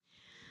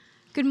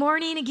Good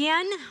morning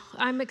again.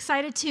 I'm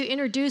excited to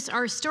introduce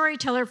our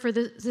storyteller for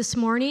this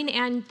morning.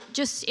 And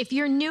just if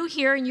you're new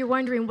here and you're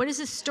wondering, what is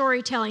this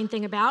storytelling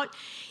thing about?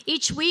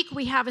 Each week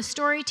we have a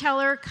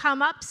storyteller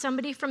come up,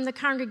 somebody from the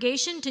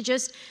congregation, to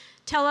just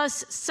tell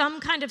us some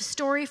kind of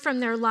story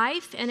from their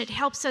life, and it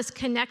helps us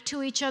connect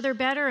to each other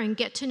better and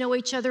get to know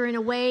each other in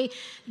a way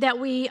that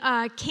we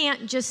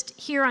can't just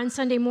hear on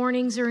Sunday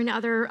mornings or in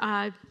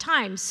other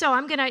times. So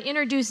I'm going to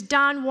introduce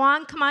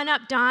Wong. Come on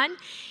up, Don.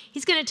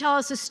 He's going to tell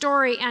us a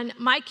story, and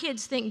my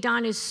kids think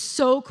Don is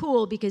so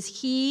cool because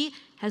he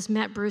has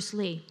met Bruce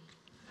Lee.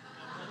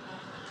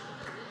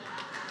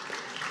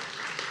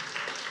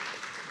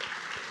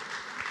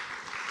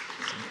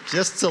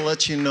 Just to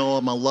let you know,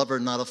 I'm a lover,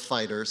 not a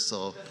fighter.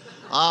 So,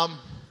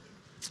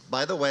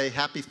 by the way,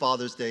 happy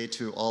Father's Day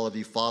to all of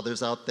you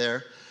fathers out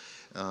there.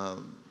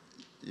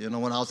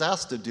 When I was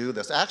asked to do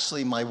this,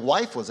 actually my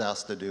wife was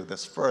asked to do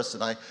this first,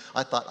 and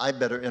I thought I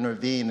better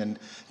intervene and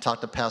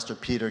talk to Pastor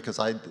Peter because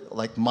I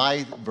like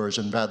my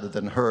version rather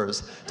than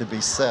hers to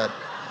be said.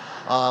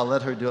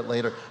 Let her do it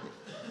later.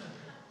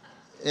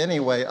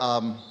 Anyway,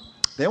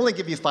 they only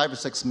give you 5 or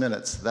 6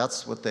 minutes.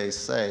 That's what they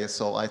say.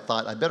 So I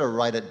thought I better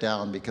write it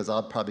down because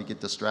I'll probably get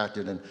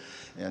distracted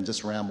and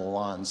just ramble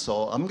on.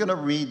 So I'm going to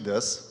read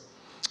this,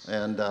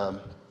 and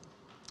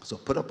so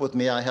put up with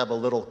me. I have a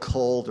little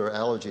cold or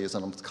allergies,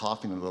 and I'm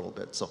coughing a little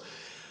bit. So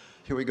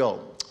here we go.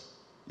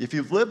 If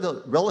you've lived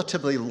a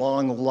relatively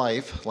long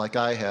life like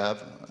I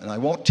have, and I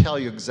won't tell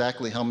you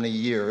exactly how many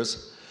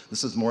years,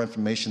 this is more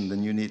information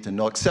than you need to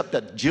know, except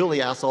that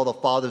Julie asked all the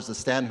fathers to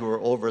stand who are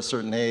over a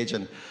certain age,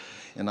 and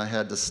I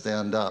had to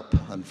stand up,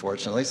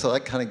 unfortunately, so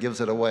that kind of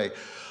gives it away.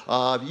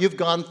 You've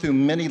gone through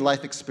many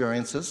life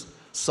experiences,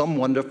 some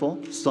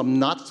wonderful, some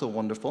not so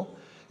wonderful,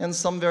 and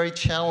some very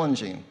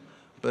challenging.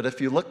 But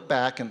if you look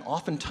back, and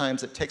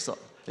oftentimes it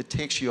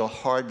takes you a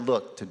hard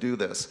look to do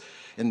this,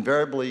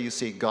 invariably you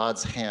see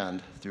God's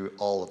hand through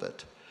all of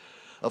it.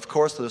 Of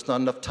course, there's not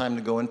enough time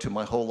to go into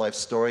my whole life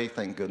story,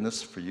 thank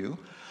goodness for you,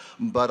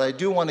 but I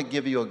do want to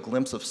give you a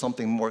glimpse of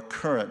something more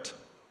current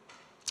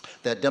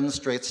that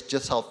demonstrates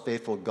just how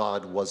faithful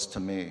God was to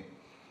me.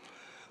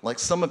 Like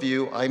some of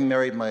you, I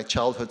married my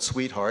childhood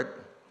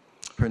sweetheart.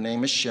 Her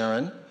name is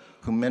Sharon,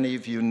 who many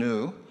of you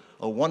knew,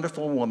 a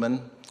wonderful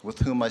woman with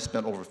whom I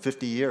spent over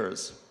 50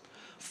 years.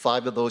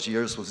 5 of those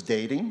years was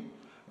dating,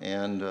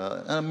 and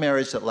a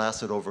marriage that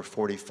lasted over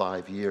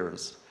 45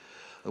 years,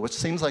 which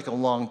seems like a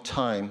long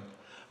time,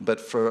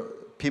 but for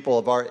people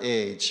of our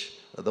age,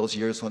 those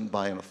years went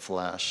by in a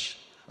flash.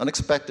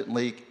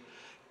 Unexpectedly,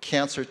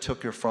 cancer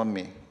took her from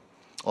me,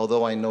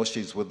 although I know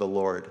she's with the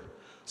Lord,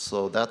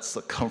 so that's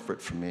a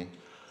comfort for me.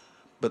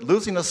 But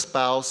losing a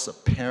spouse, a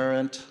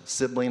parent,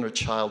 sibling, or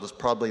child is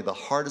probably the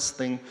hardest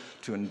thing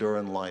to endure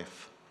in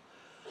life.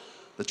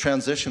 The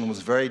transition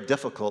was very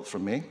difficult for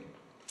me,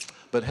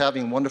 but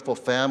having wonderful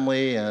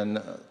family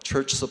and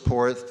church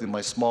support through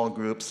my small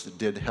groups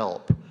did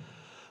help.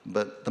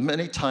 But the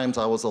many times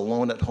I was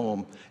alone at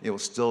home, it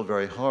was still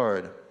very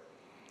hard.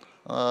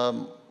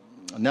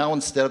 Now,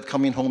 instead of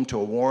coming home to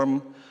a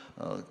warm,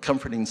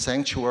 comforting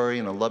sanctuary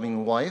and a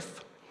loving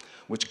wife,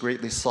 which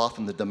greatly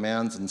softened the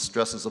demands and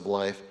stresses of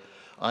life,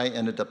 I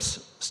ended up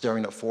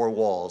staring at 4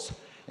 walls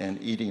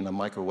and eating a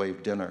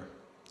microwave dinner.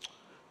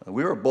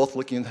 We were both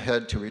looking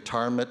ahead to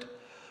retirement,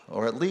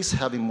 or at least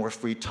having more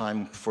free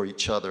time for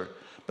each other,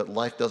 but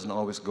life doesn't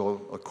always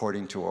go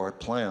according to our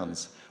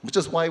plans, which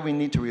is why we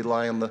need to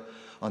rely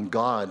on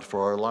God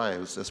for our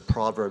lives, as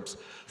Proverbs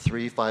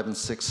 3, 5, and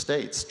 6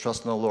 states,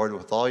 "Trust in the Lord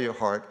with all your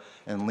heart,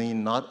 and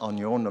lean not on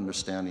your own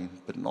understanding,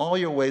 but in all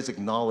your ways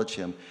acknowledge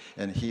him,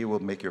 and he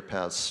will make your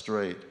paths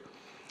straight."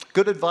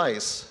 Good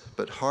advice,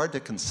 but hard to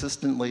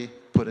consistently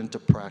put into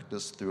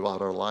practice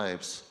throughout our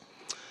lives.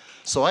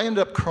 So I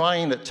ended up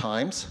crying at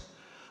times,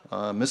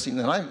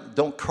 and I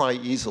don't cry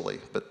easily,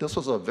 but this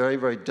was a very,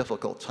 very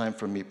difficult time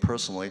for me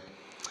personally,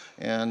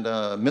 and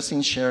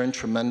missing Sharon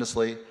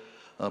tremendously,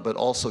 but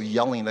also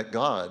yelling at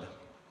God.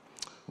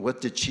 Why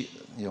did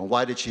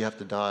she have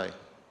to die?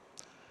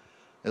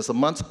 As the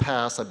months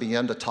passed, I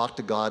began to talk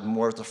to God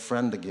more as a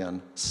friend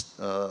again,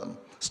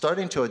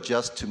 starting to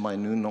adjust to my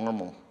new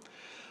normal.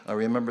 I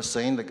remember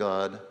saying to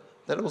God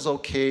that it was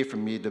okay for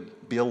me to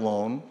be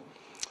alone,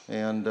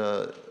 and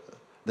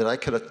that I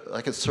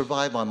could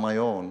survive on my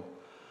own.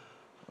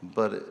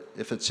 But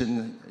if it's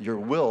in your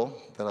will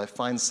that I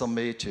find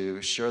somebody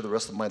to share the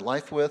rest of my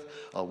life with,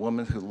 a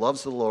woman who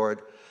loves the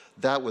Lord,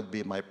 that would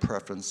be my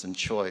preference and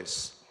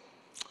choice.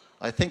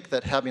 I think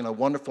that having a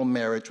wonderful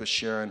marriage with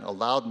Sharon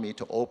allowed me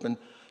to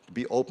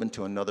be open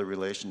to another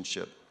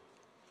relationship.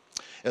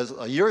 As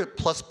a year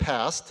plus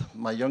passed,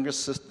 my younger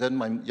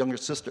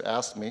sister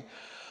asked me,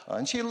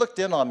 and she looked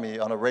in on me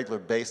on a regular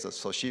basis,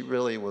 so she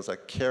really was a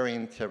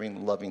caring,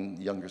 loving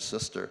younger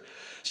sister.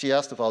 She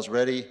asked if I was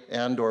ready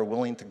and or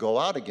willing to go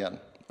out again,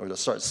 or to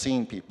start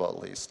seeing people at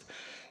least.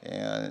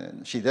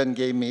 And she then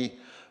gave me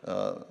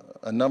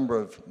a number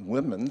of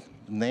women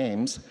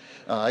names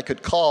I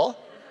could call,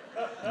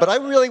 but I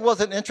really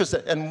wasn't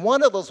interested. And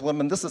one of those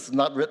women, this is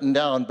not written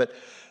down, but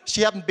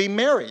she happened to be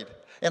married.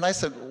 And I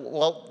said,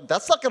 well,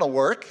 that's not going to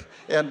work.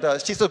 And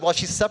she said, well,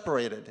 she's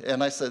separated.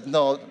 And I said,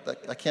 no,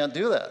 I can't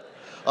do that.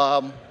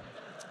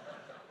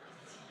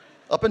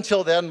 Up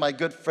until then, my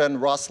good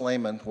friend Ross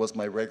Lehman was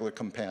my regular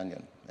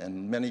companion.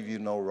 And many of you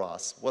know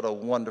Ross. What a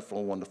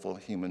wonderful, wonderful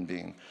human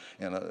being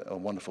and a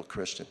wonderful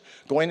Christian.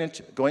 Going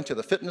to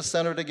the fitness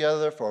center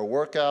together for a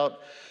workout,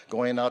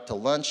 going out to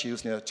lunch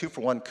using a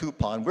 2-for-1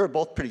 coupon. We were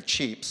both pretty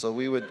cheap, so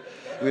we'd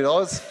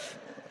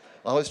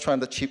always trying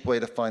the cheap way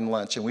to find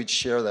lunch, and we'd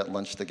share that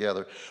lunch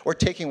together. Or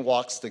taking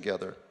walks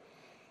together.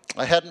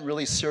 I hadn't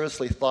really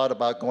seriously thought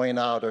about going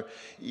out or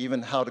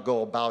even how to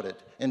go about it,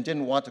 and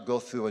didn't want to go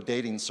through a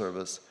dating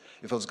service.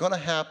 If it was going to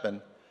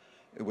happen,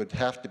 it would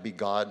have to be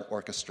God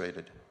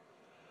orchestrated.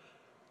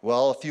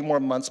 Well, a few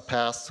more months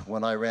passed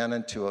when I ran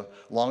into a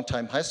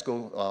longtime high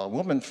school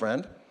woman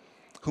friend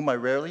whom I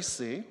rarely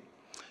see.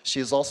 She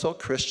is also a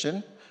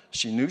Christian.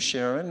 She knew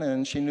Sharon,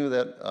 and she knew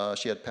that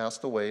she had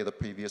passed away the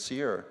previous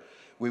year.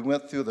 We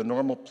went through the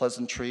normal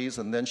pleasantries,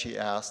 and then she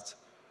asked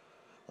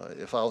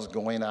if I was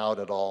going out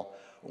at all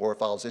or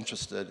if I was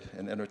interested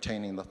in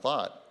entertaining the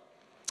thought.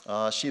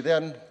 She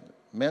then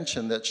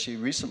mentioned that she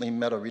recently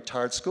met a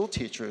retired school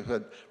teacher who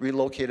had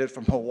relocated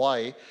from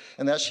Hawaii,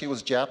 and that she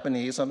was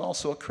Japanese and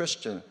also a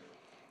Christian.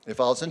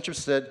 If I was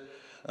interested,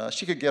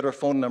 she could get her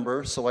phone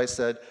number, so I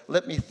said,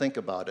 let me think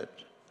about it.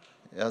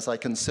 As I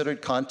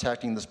considered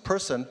contacting this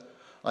person,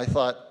 I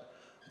thought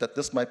that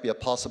this might be a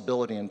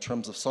possibility in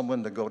terms of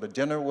someone to go to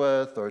dinner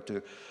with or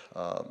to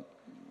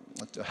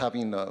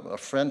having a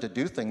friend to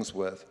do things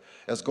with,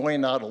 as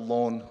going out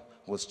alone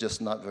was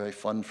just not very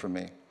fun for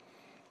me.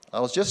 I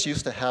was just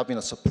used to having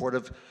a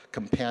supportive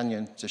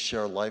companion to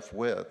share life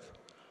with,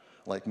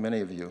 like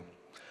many of you.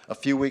 A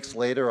few weeks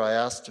later, I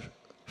asked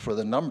for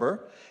the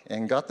number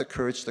and got the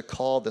courage to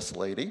call this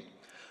lady,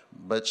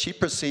 but she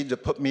proceeded to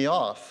put me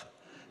off,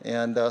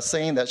 and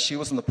saying that she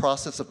was in the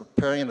process of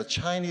preparing a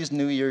Chinese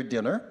New Year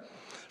dinner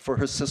for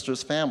her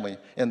sister's family,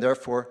 and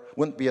therefore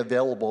wouldn't be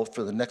available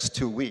for the next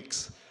 2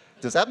 weeks.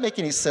 Does that make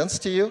any sense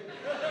to you?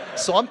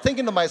 So I'm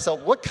thinking to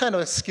myself, what kind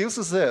of excuse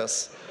is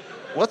this?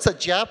 What's a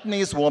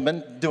Japanese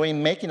woman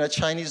doing making a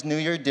Chinese New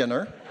Year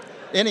dinner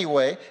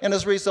anyway, and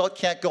as a result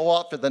can't go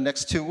out for the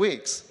next 2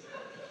 weeks?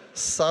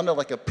 Sounded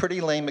like a pretty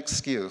lame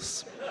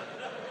excuse.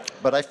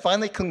 But I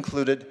finally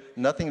concluded,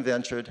 nothing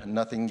ventured,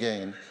 nothing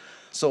gained.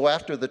 So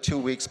after the 2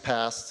 weeks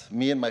passed,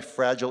 me and my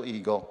fragile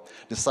ego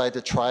decided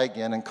to try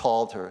again and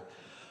called her.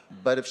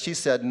 But if she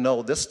said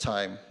no this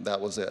time,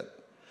 that was it.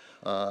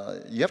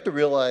 You have to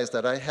realize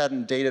that I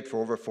hadn't dated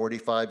for over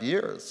 45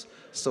 years,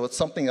 so it's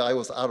something I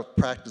was out of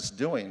practice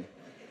doing.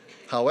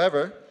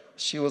 However,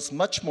 she was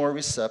much more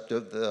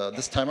receptive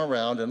this time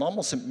around and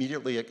almost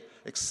immediately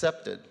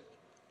accepted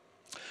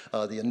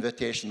the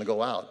invitation to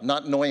go out.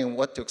 Not knowing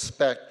what to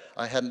expect,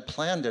 I hadn't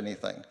planned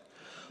anything.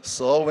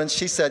 So when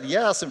she said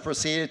yes and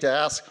proceeded to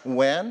ask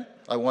when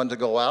I wanted to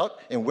go out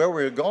and where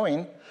we were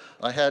going,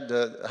 I had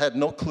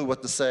no clue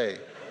what to say.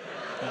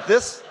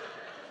 This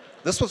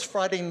was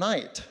Friday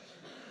night.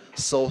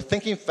 So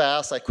thinking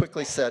fast, I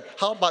quickly said,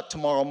 how about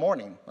tomorrow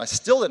morning? I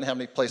still didn't have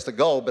any place to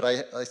go, but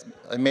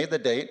I made the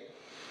date.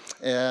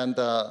 And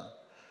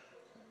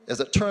as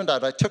it turned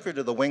out, I took her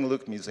to the Wing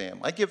Luke Museum.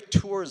 I give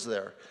tours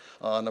there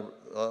on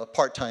a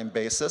part-time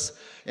basis.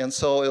 And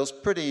so it was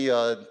pretty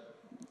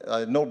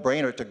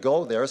no-brainer to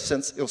go there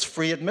since it was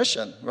free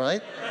admission,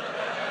 right?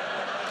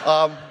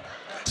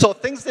 So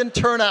things didn't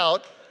turn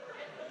out.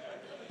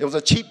 It was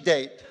a cheap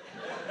date.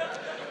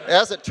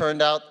 As it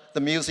turned out,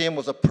 the museum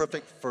was a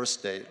perfect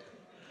first date.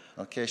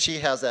 Okay, she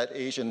has that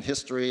Asian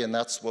history, and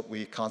that's what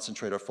we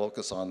concentrate our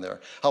focus on there.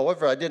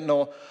 However, I didn't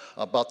know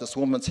about this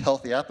woman's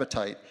healthy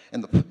appetite,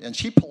 and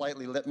she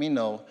politely let me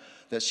know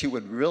that she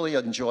would really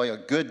enjoy a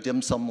good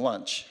dim sum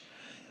lunch,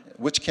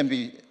 which can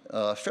be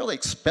fairly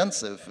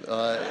expensive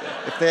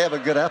if they have a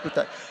good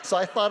appetite. So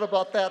I thought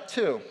about that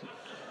too.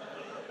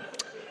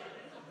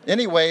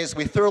 Anyways,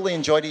 we thoroughly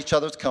enjoyed each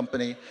other's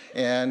company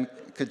and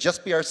could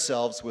just be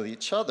ourselves with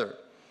each other,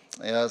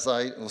 as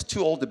I was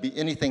too old to be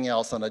anything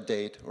else on a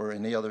date or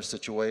any other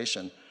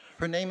situation.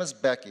 Her name is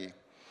Becky,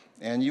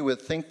 and you would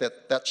think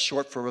that that's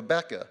short for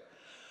Rebecca,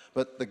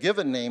 but the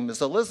given name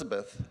is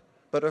Elizabeth,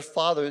 but her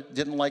father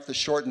didn't like the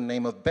shortened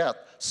name of Beth,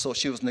 so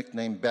she was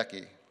nicknamed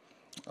Becky.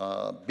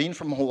 Being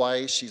from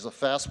Hawaii, she's a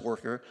fast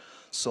worker,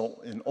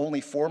 so in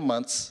only 4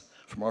 months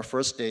from our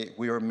first date,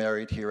 we were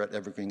married here at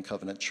Evergreen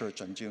Covenant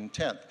Church on June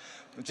 10th.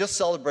 We're just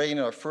celebrating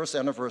our first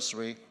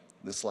anniversary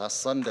this last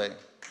Sunday.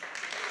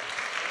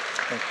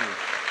 Thank you.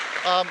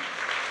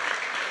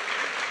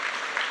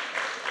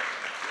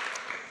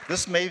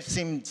 This may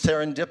seem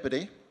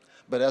serendipity,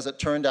 but as it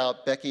turned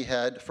out, Becky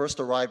had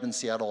first arrived in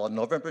Seattle on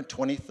November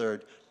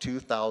 23rd,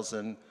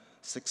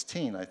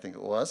 2016, I think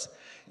it was,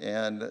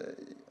 and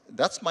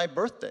that's my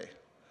birthday.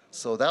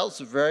 So that was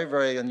very,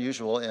 very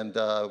unusual, and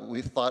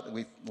we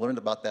learned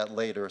about that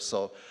later,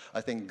 so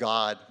I think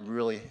God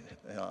really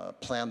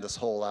planned this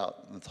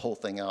whole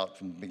thing out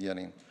from the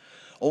beginning.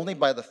 Only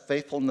by the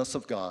faithfulness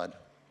of God.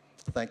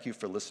 Thank you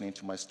for listening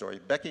to my story.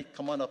 Becky,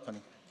 come on up, honey.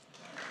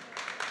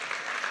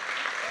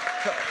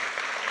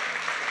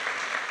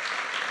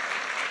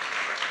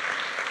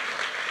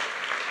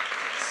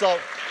 So,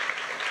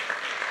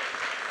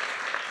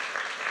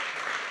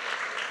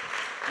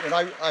 and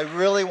I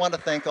really want to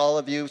thank all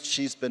of you.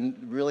 She's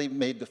been really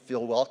made to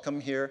feel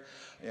welcome here.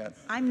 And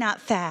I'm not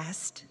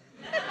fast.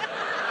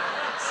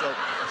 so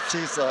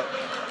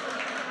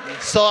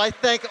so I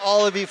thank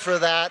all of you for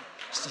that.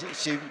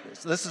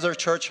 This is her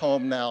church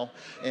home now,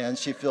 and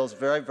she feels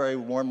very, very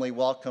warmly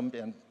welcomed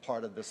and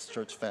part of this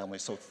church family.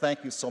 So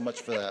thank you so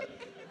much for that.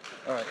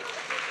 All right.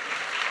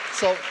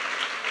 So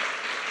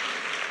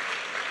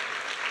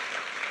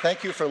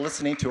thank you for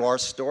listening to our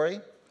story.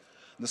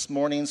 This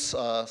morning's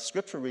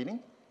scripture reading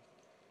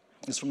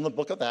is from the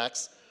book of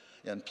Acts,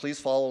 and please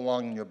follow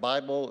along in your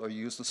Bible or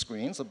use the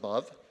screens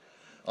above.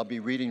 I'll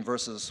be reading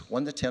verses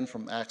 1 to 10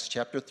 from Acts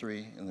chapter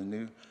 3 in the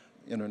New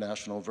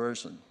International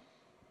Version.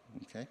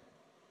 Okay.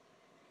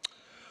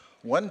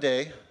 One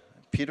day,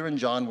 Peter and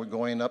John were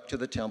going up to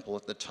the temple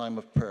at the time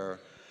of prayer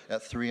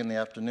at 3 in the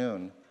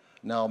afternoon.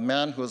 Now a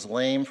man who was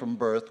lame from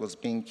birth was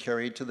being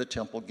carried to the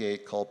temple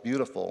gate called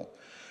Beautiful,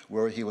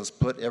 where he was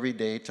put every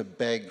day to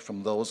beg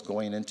from those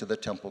going into the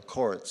temple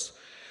courts.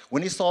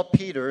 When he saw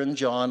Peter and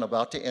John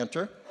about to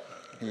enter,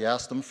 he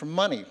asked them for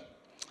money.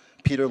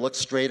 Peter looked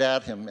straight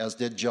at him, as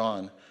did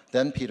John.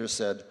 Then Peter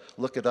said,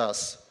 "Look at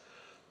us."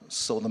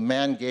 So the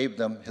man gave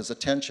them his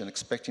attention,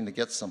 expecting to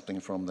get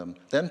something from them.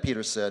 Then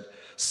Peter said,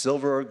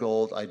 "Silver or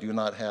gold I do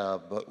not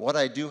have, but what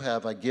I do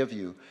have I give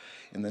you.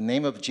 In the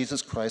name of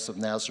Jesus Christ of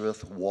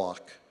Nazareth,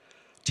 walk."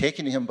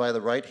 Taking him by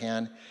the right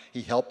hand,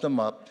 he helped him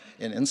up,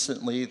 and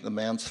instantly the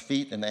man's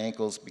feet and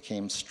ankles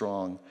became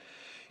strong.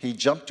 He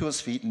jumped to his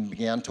feet and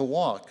began to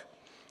walk.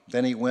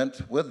 Then he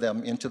went with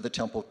them into the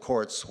temple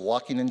courts,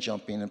 walking and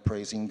jumping and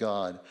praising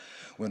God.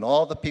 When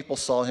all the people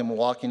saw him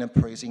walking and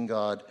praising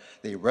God,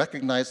 they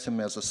recognized him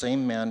as the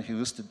same man who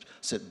used to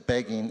sit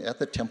begging at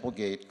the temple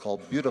gate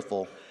called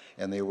Beautiful,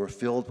 and they were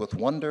filled with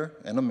wonder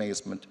and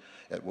amazement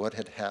at what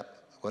had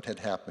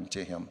happened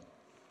to him.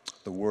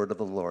 The word of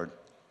the Lord.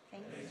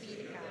 Thanks be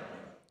to God.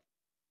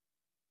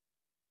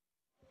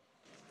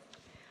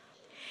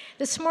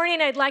 This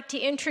morning, I'd like to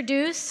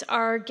introduce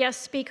our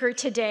guest speaker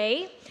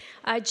today,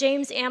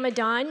 James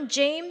Amadon.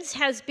 James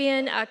has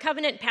been a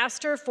covenant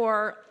pastor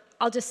for,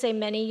 I'll just say,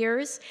 many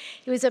years.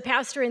 He was a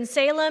pastor in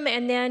Salem,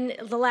 and then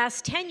the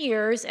last 10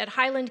 years at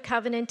Highland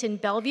Covenant in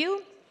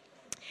Bellevue.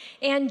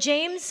 And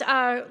James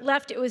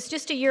left, it was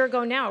just a year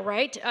ago now,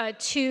 right,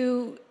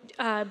 to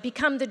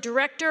become the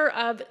director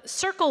of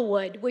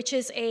Circlewood, which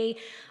is a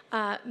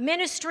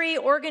ministry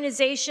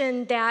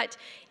organization that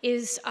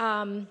is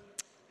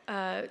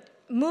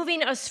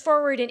moving us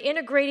forward and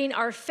integrating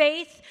our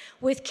faith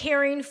with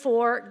caring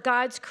for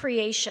God's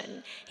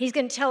creation. He's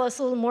going to tell us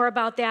a little more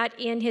about that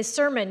in his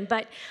sermon,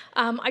 but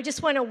I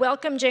just want to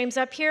welcome James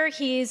up here.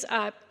 He's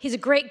a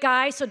great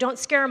guy, so don't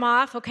scare him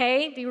off,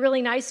 okay? Be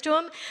really nice to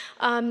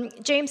him.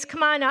 James,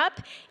 come on up,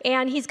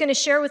 and he's going to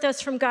share with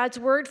us from God's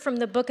Word from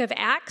the book of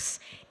Acts,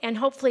 and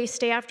hopefully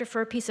stay after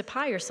for a piece of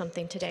pie or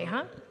something today,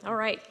 huh? All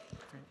right.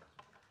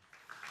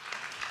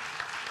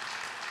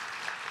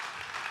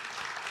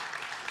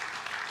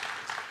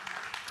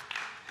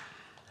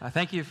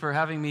 Thank you for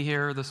having me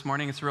here this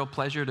morning. It's a real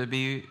pleasure to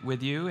be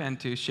with you and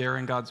to share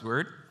in God's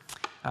Word.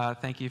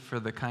 Thank you for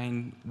the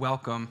kind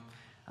welcome.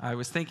 I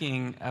was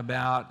thinking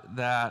about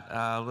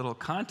that little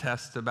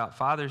contest about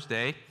Father's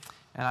Day,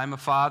 and I'm a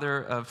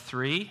father of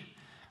three,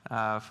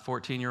 a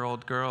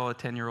 14-year-old girl, a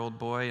 10-year-old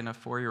boy, and a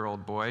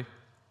 4-year-old boy.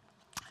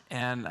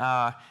 And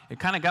it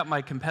kind of got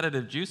my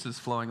competitive juices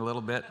flowing a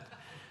little bit.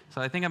 So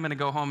I think I'm going to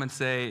go home and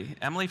say,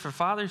 "Emily, for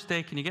Father's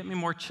Day, can you get me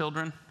more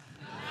children?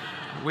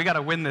 We got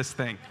to win this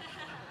thing."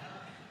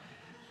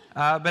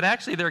 But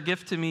actually, their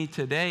gift to me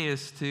today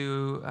is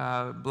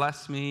to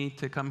bless me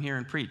to come here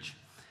and preach.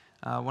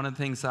 One of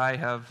the things I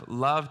have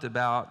loved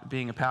about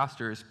being a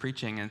pastor is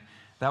preaching, and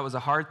that was a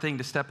hard thing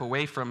to step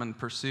away from and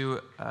pursue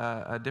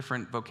a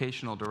different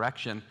vocational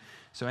direction.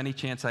 So any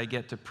chance I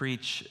get to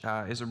preach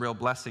is a real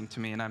blessing to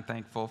me, and I'm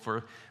thankful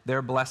for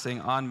their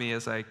blessing on me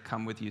as I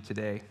come with you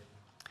today.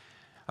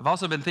 I've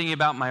also been thinking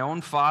about my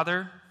own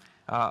father,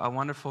 a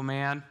wonderful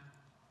man,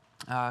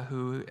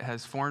 who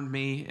has formed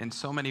me in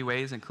so many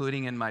ways,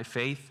 including in my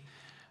faith.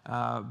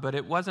 But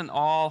it wasn't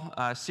all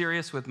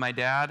serious with my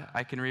dad.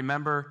 I can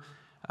remember,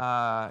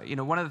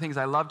 one of the things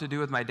I loved to do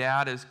with my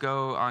dad is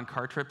go on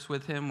car trips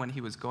with him when he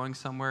was going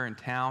somewhere in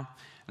town.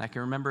 And I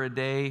can remember a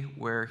day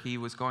where he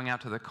was going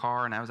out to the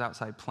car and I was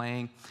outside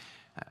playing.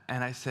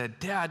 And I said,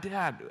 Dad,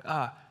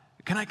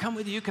 can I come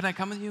with you? Can I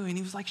come with you? And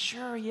he was like,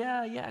 "Sure,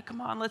 yeah,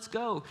 come on, let's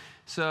go."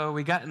 So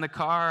we got in the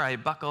car, I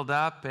buckled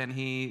up, and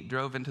he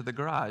drove into the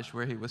garage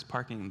where he was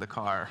parking the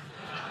car.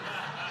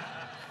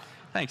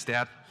 Thanks,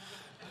 Dad.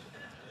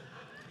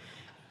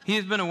 He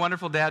has been a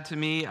wonderful dad to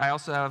me. I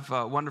also have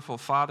a wonderful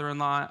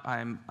father-in-law.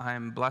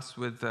 I'm blessed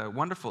with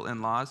wonderful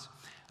in-laws.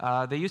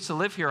 They used to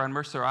live here on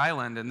Mercer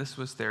Island, and this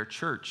was their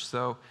church.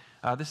 So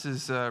this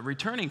is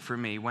returning for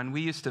me. When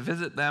we used to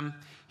visit them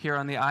here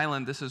on the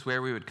island, this is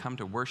where we would come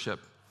to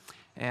worship.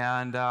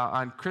 And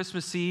on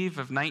Christmas Eve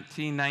of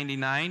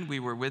 1999, we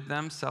were with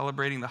them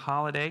celebrating the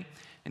holiday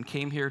and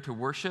came here to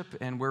worship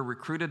and were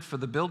recruited for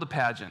the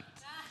Build-A-Pageant.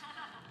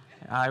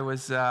 I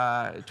was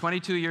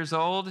 22 years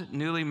old,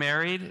 newly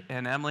married,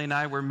 and Emily and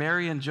I were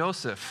Mary and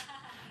Joseph,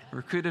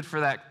 recruited for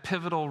that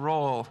pivotal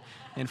role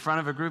in front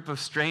of a group of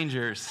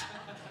strangers.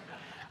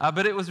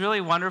 But it was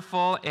really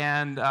wonderful,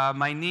 and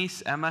my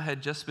niece, Emma,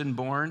 had just been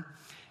born,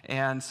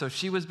 and so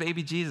she was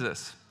baby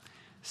Jesus.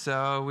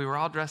 So we were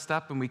all dressed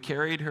up, and we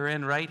carried her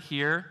in right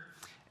here,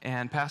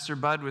 and Pastor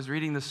Bud was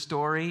reading the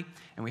story,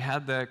 and we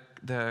had the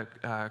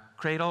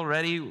cradle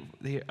ready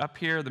up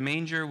here, the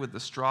manger with the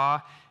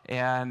straw,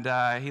 and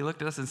he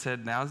looked at us and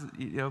said, now,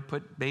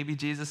 put baby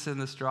Jesus in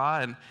the straw.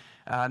 And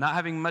not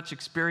having much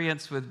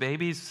experience with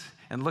babies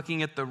and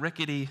looking at the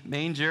rickety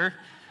manger,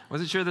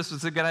 wasn't sure this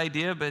was a good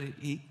idea, but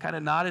he kind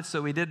of nodded,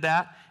 so we did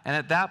that. And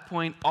at that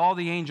point, all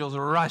the angels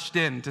rushed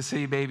in to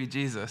see baby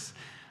Jesus.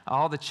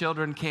 All the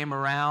children came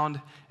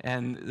around,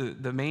 and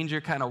the manger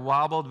kind of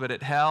wobbled, but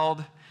it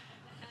held.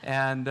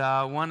 And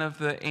one of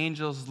the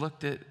angels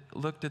looked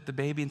at the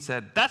baby and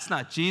said, "That's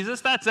not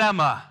Jesus, that's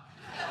Emma."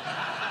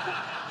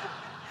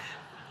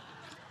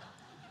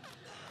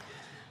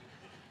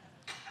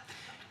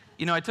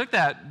 I took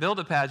that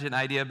Build-A-Pageant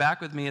idea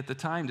back with me at the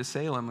time to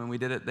Salem when we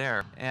did it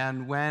there.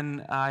 And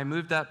when I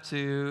moved up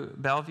to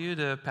Bellevue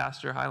to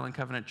pastor Highland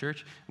Covenant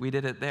Church, we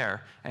did it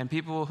there. And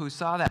people who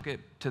saw that get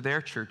to their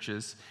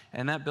churches,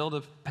 and that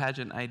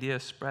Build-A-Pageant idea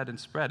spread and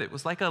spread. It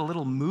was like a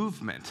little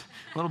movement,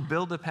 a little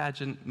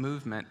Build-A-Pageant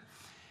movement.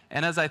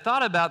 And as I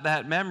thought about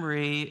that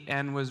memory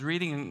and was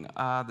reading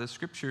the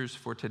scriptures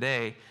for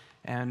today,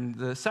 and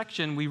the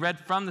section, we read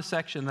from the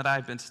section that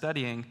I've been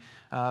studying,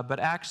 but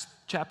Acts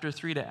chapter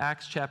 3 to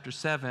Acts chapter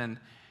 7,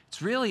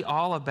 it's really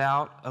all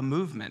about a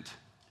movement.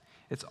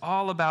 It's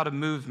all about a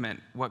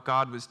movement, what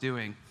God was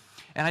doing.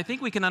 And I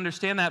think we can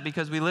understand that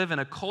because we live in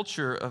a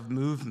culture of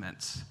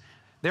movements.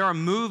 There are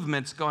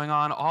movements going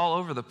on all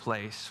over the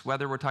place,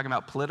 whether we're talking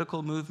about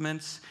political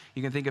movements.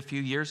 You can think a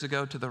few years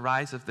ago to the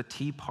rise of the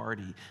Tea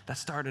Party. That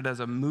started as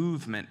a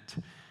movement.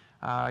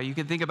 You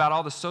can think about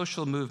all the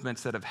social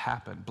movements that have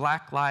happened.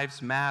 Black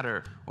Lives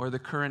Matter, or the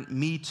current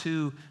Me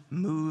Too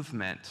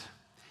movement.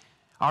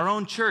 Our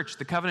own church,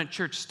 the Covenant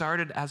Church,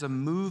 started as a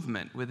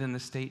movement within the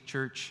State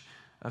Church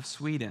of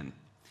Sweden.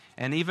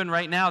 And even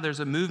right now, there's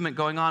a movement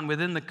going on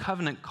within the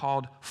Covenant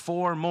called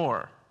For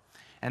More.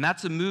 And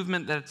that's a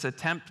movement that's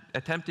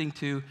attempting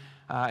to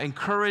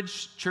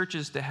encourage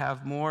churches to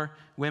have more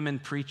women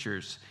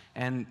preachers,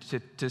 and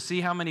to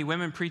see how many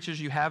women preachers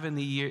you have in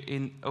the year,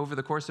 over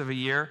the course of a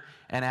year,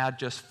 and add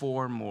just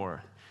 4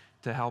 more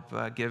to help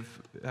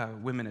give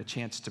women a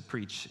chance to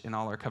preach in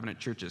all our Covenant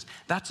churches.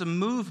 That's a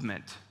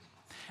movement.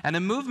 And a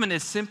movement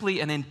is simply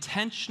an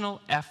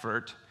intentional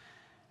effort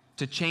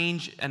to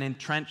change an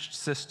entrenched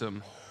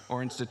system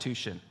or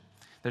institution.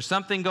 There's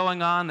something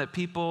going on that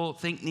people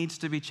think needs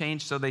to be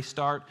changed, so they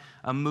start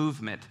a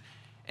movement.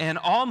 And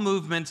all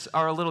movements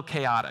are a little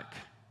chaotic.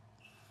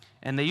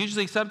 And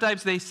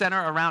sometimes they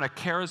center around a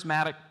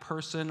charismatic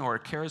person or a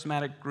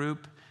charismatic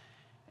group.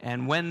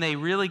 And when they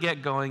really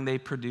get going, they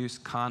produce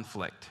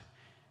conflict.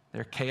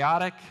 They're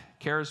chaotic,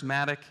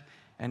 charismatic,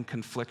 and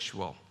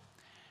conflictual.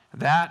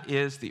 That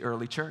is the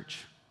early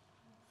church.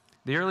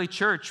 The early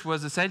church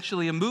was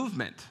essentially a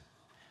movement,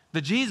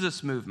 the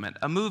Jesus movement,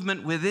 a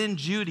movement within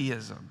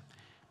Judaism.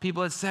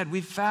 People had said,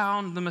 we've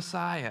found the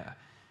Messiah.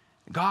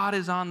 God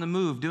is on the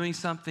move, doing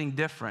something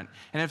different.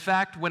 And in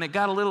fact, when it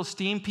got a little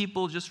steam,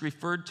 people just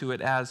referred to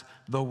it as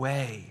the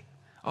way.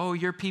 Oh,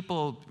 you're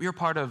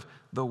part of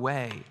the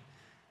way.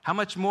 How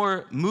much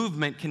more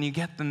movement can you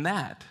get than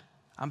that?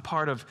 I'm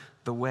part of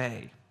the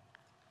way.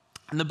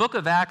 And the book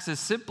of Acts is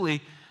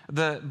simply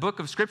the book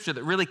of Scripture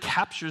that really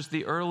captures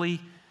the early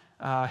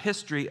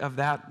history of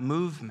that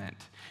movement.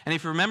 And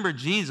if you remember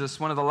Jesus,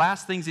 one of the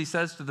last things he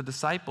says to the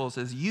disciples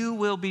is, you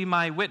will be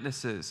my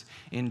witnesses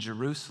in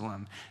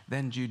Jerusalem,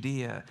 then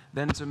Judea,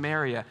 then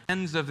Samaria,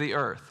 ends of the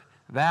earth.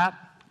 That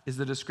is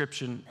the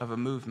description of a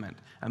movement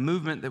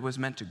that was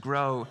meant to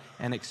grow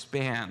and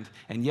expand.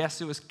 And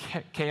yes, it was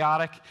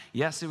chaotic.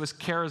 Yes, it was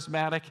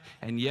charismatic.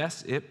 And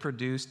yes, it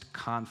produced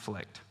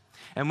conflict.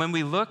 And when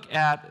we look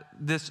at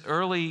this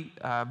early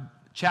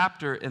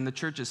chapter in the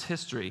church's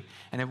history,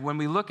 and when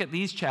we look at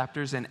these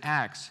chapters in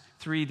Acts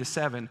 3 to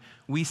 7,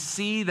 we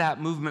see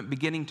that movement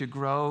beginning to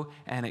grow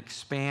and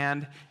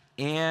expand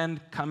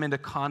and come into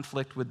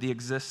conflict with the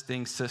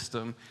existing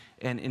system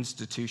and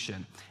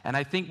institution. And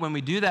I think when we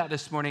do that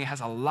this morning, it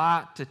has a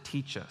lot to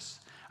teach us.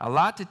 A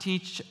lot to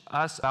teach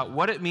us about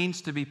what it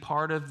means to be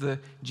part of the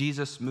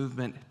Jesus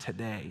movement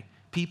today,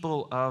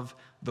 people of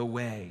the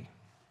way.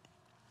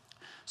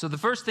 So the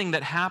first thing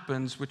that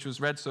happens, which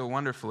was read so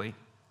wonderfully,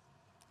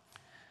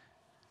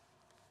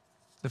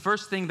 the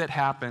first thing that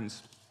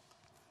happens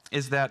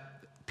is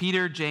that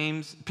Peter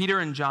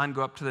and John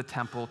go up to the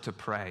temple to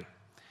pray.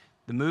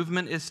 The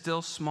movement is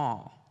still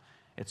small.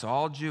 It's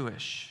all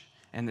Jewish,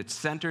 and it's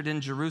centered in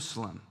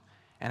Jerusalem.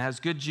 And as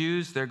good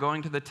Jews, they're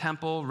going to the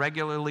temple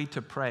regularly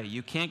to pray.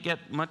 You can't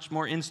get much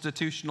more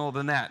institutional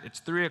than that. It's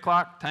 3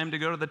 o'clock, time to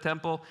go to the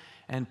temple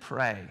and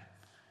pray.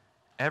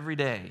 Every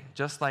day,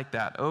 just like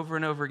that, over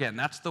and over again.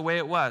 That's the way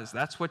it was.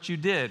 That's what you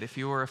did if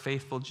you were a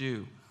faithful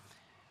Jew.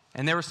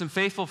 And there were some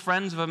faithful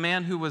friends of a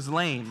man who was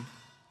lame,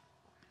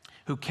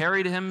 who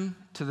carried him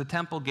to the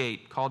temple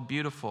gate called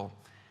Beautiful,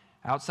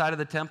 outside of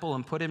the temple,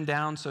 and put him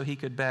down so he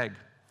could beg.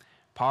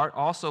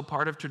 Also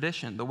part of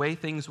tradition, the way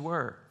things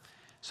were,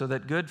 so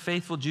that good,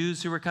 faithful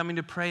Jews who were coming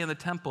to pray in the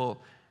temple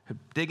could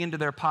dig into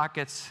their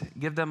pockets,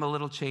 give them a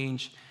little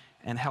change,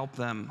 and help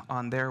them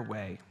on their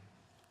way.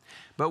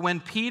 But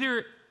when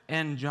Peter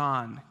and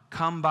John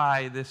come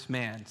by this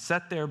man,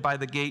 set there by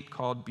the gate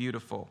called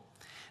Beautiful,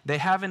 they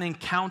have an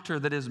encounter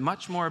that is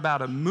much more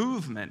about a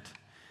movement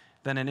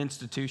than an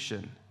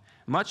institution,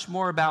 much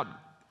more about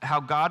how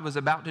God was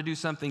about to do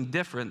something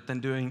different than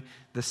doing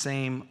the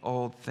same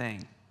old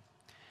thing.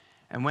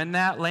 And when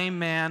that lame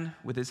man,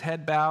 with his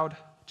head bowed,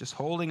 just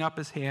holding up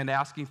his hand,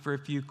 asking for a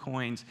few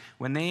coins,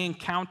 when they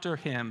encounter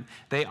him,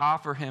 they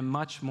offer him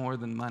much more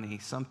than money,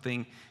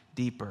 something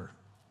deeper.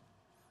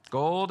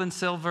 Gold and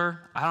silver,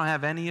 I don't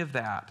have any of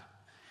that.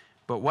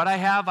 But what I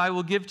have, I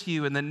will give to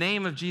you. In the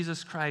name of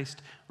Jesus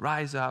Christ,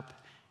 rise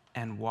up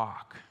and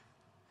walk.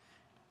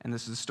 And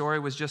this is the story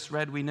was just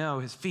read, we know.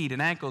 His feet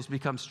and ankles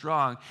become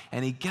strong,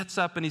 and he gets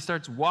up and he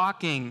starts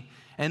walking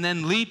and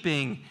then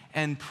leaping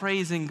and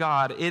praising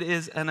God. It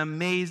is an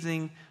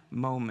amazing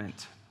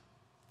moment.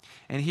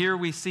 And here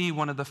we see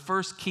one of the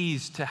first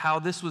keys to how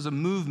this was a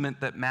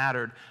movement that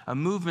mattered, a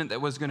movement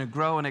that was going to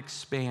grow and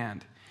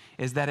expand,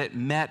 is that it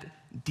met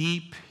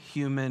deep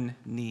human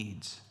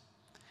needs.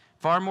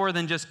 Far more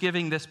than just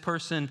giving this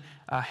person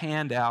a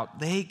handout,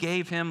 they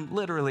gave him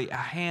literally a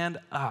hand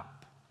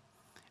up.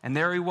 And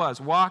there he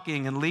was,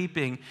 walking and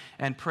leaping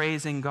and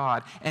praising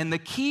God. And the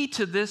key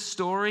to this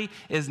story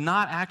is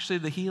not actually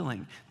the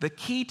healing. The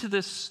key to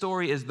this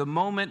story is the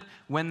moment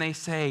when they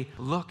say,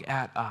 "Look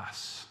at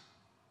us.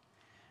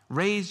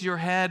 Raise your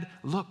head,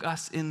 look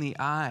us in the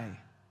eye."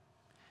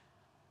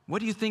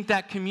 What do you think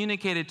that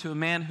communicated to a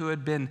man who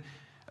had been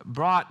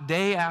brought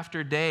day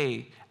after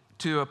day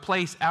to a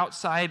place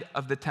outside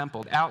of the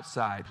temple,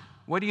 outside?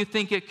 What do you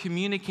think it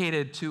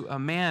communicated to a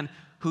man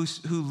who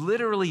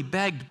literally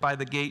begged by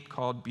the gate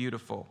called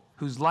Beautiful,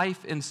 whose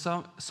life in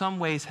some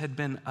ways had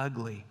been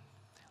ugly?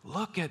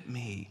 Look at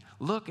me,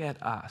 look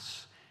at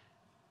us.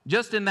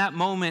 Just in that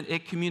moment,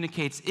 it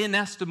communicates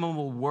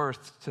inestimable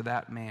worth to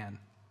that man.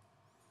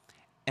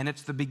 And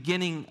it's the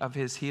beginning of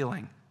his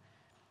healing,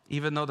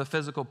 even though the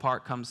physical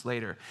part comes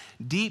later.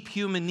 Deep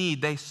human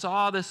need. They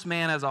saw this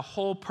man as a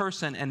whole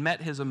person and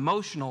met his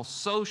emotional,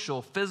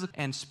 social, physical,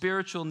 and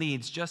spiritual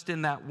needs just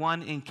in that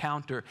one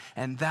encounter.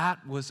 And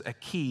that was a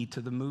key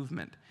to the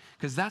movement,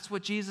 because that's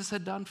what Jesus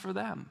had done for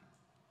them.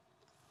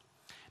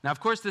 Now, of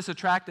course, this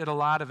attracted a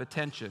lot of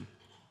attention.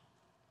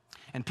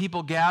 And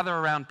people gather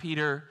around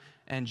Peter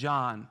and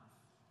John.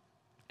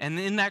 And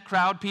in that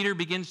crowd, Peter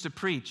begins to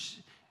preach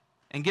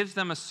and gives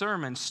them a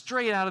sermon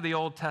straight out of the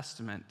Old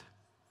Testament.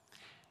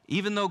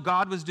 Even though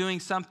God was doing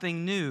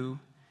something new,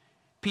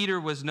 Peter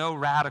was no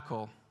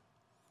radical.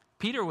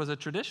 Peter was a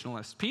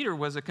traditionalist. Peter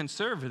was a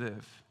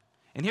conservative.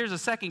 And here's a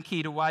second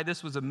key to why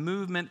this was a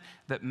movement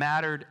that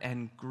mattered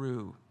and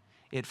grew.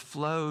 It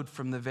flowed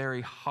from the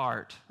very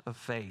heart of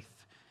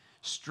faith,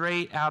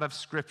 straight out of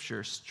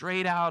Scripture,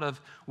 straight out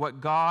of what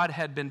God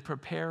had been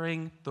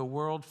preparing the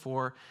world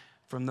for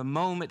from the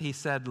moment he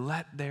said,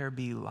 "Let there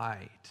be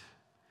light."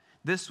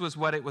 This was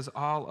what it was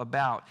all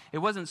about. It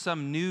wasn't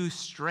some new,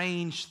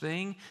 strange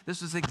thing.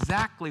 This was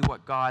exactly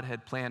what God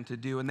had planned to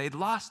do. And they'd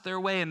lost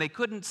their way and they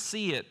couldn't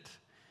see it.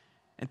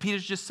 And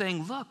Peter's just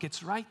saying, look,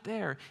 it's right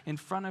there in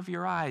front of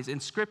your eyes, in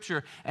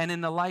Scripture and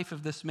in the life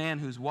of this man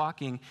who's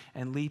walking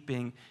and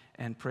leaping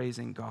and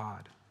praising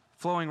God,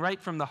 flowing right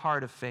from the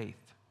heart of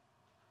faith.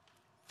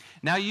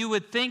 Now, you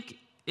would think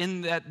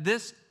in that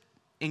this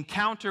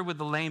encounter with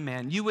the lame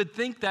man, you would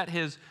think that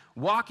his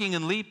walking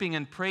and leaping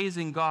and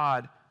praising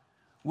God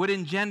would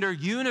engender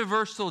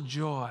universal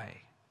joy.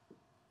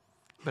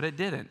 But it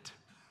didn't.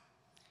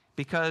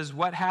 Because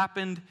what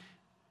happened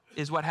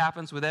is what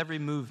happens with every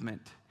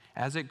movement.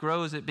 As it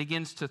grows, it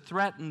begins to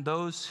threaten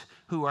those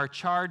who are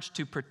charged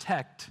to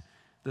protect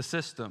the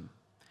system,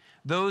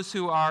 those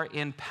who are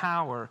in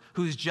power,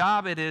 whose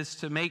job it is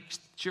to make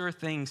sure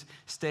things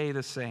stay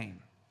the same.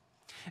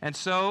 And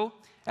so,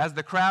 as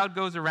the crowd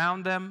goes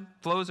around them,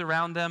 flows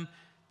around them,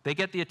 they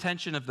get the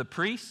attention of the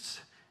priests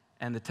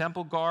and the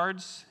temple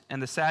guards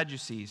and the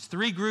Sadducees,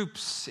 three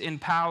groups in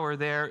power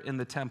there in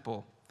the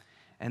temple.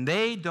 And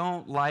they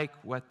don't like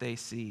what they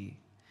see.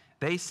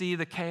 They see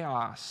the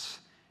chaos,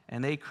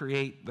 and they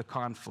create the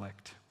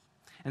conflict.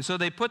 And so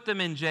they put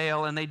them in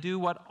jail, and they do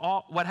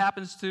what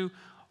happens to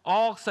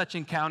all such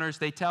encounters.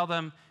 They tell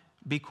them,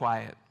 be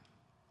quiet.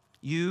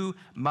 You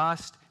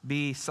must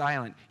be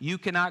silent. You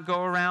cannot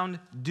go around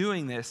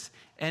doing this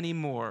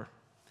anymore.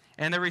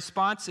 And the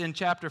response in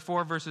chapter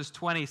 4, verses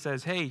 20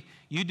 says, hey,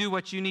 you do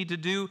what you need to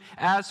do.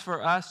 As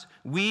for us,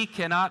 we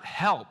cannot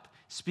help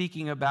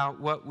speaking about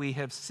what we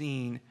have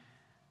seen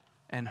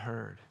and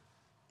heard.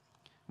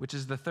 Which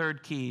is the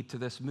third key to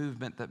this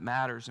movement that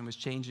matters and was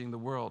changing the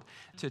world,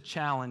 to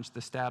challenge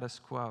the status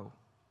quo.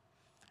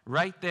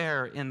 Right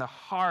there in the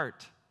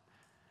heart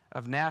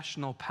of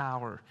national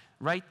power,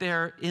 right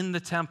there in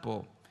the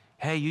temple,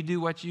 hey, you do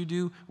what you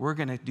do, we're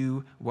going to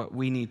do what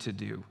we need to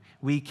do.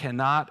 We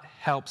cannot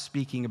help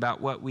speaking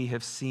about what we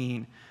have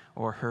seen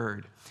or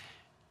heard.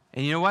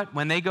 And you know what?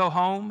 When they go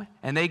home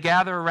and they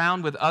gather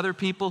around with other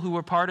people who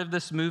were part of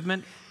this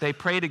movement, they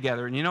pray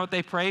together. And you know what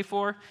they pray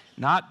for?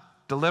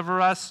 Not deliver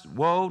us,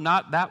 whoa,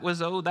 not that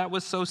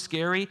was so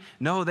scary.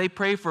 No, they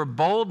pray for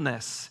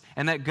boldness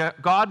and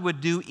that God would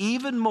do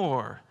even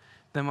more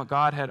than what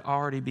God had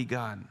already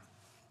begun.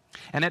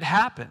 And it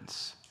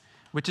happens,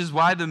 which is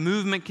why the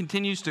movement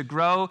continues to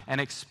grow and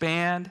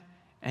expand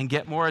and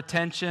get more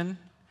attention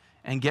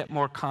and get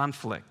more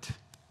conflict.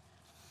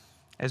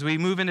 As we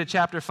move into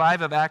chapter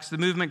 5 of Acts, the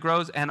movement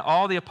grows and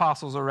all the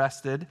apostles are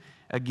arrested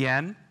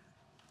again.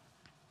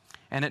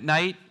 And at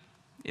night,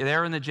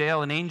 there in the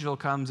jail, an angel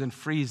comes and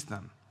frees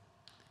them.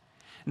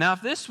 Now,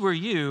 if this were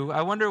you,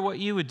 I wonder what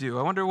you would do.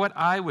 I wonder what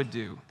I would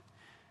do.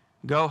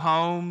 Go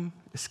home,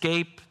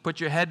 escape, put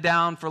your head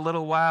down for a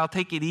little while,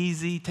 take it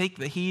easy, take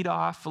the heat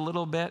off a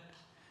little bit.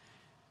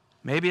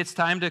 Maybe it's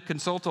time to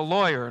consult a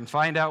lawyer and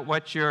find out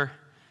what your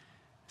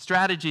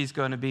strategy is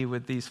going to be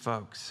with these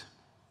folks.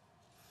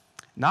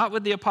 Not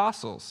with the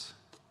apostles.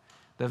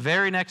 The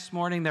very next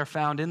morning, they're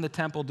found in the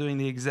temple doing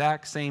the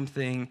exact same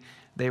thing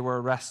they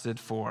were arrested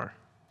for.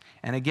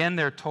 And again,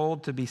 they're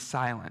told to be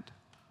silent.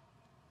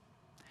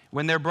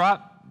 When they're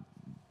brought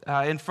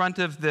in front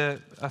of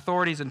the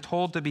authorities and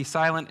told to be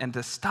silent and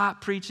to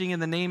stop preaching in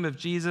the name of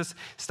Jesus,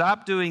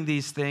 stop doing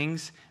these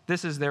things,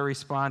 this is their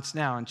response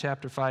now in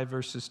chapter 5,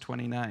 verses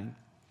 29.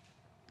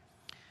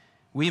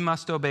 We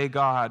must obey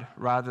God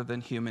rather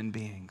than human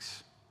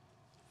beings.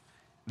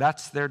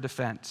 That's their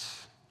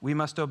defense. We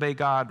must obey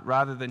God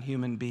rather than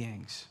human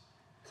beings.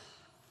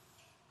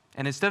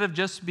 And instead of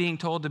just being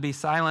told to be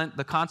silent,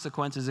 the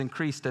consequences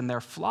increased and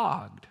they're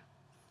flogged,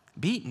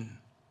 beaten.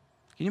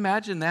 Can you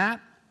imagine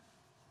that?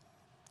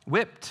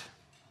 Whipped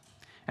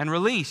and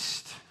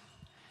released.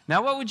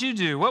 Now, what would you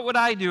do? What would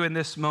I do in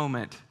this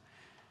moment?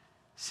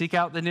 Seek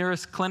out the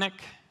nearest clinic?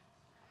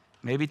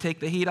 Maybe take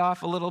the heat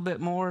off a little bit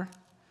more?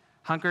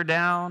 Hunker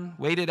down?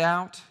 Wait it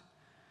out?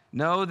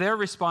 No, their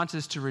response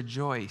is to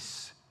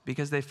rejoice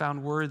because they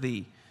found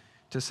worthy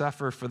to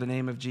suffer for the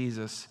name of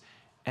Jesus,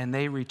 and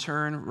they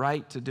return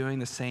right to doing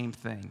the same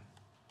thing.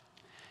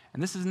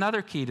 And this is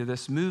another key to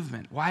this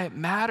movement, why it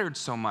mattered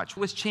so much,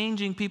 was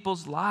changing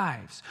people's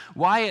lives.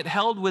 Why it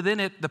held within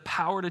it the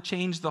power to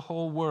change the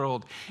whole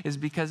world is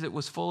because it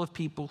was full of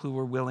people who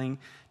were willing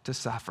to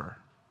suffer.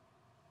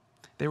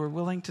 They were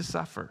willing to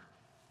suffer.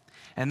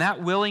 And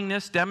that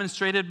willingness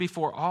demonstrated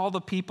before all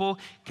the people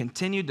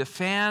continued to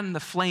fan the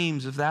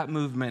flames of that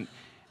movement,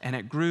 and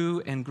it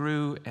grew and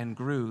grew and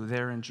grew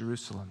there in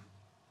Jerusalem.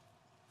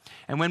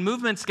 And when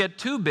movements get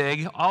too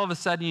big, all of a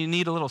sudden you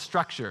need a little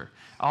structure.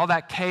 All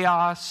that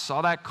chaos,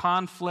 all that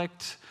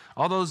conflict,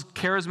 all those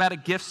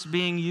charismatic gifts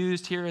being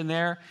used here and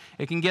there,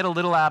 it can get a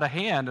little out of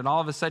hand, and all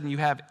of a sudden you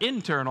have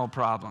internal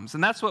problems.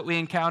 And that's what we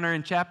encounter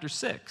in chapter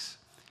 6.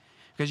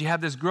 Because you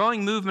have this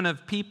growing movement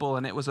of people,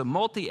 and it was a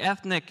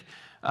multi-ethnic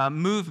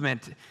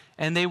movement,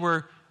 and they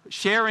were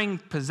sharing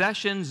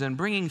possessions and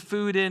bringing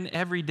food in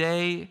every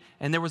day,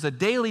 and there was a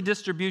daily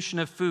distribution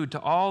of food to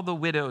all the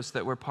widows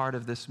that were part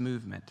of this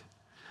movement.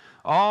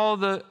 All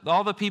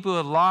the people who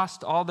had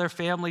lost all their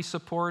family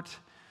support,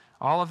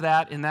 all of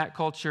that in that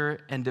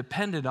culture, and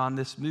depended on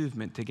this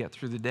movement to get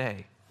through the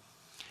day.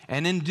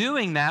 And in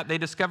doing that, they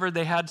discovered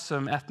they had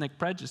some ethnic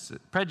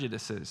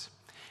prejudices,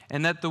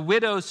 and that the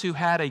widows who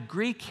had a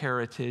Greek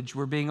heritage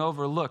were being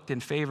overlooked in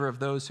favor of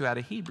those who had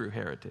a Hebrew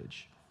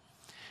heritage.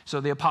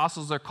 So the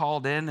apostles are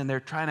called in, and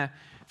they're trying to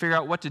figure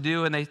out what to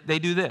do, and they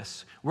do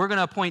this. We're going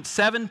to appoint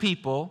 7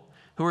 people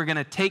who are going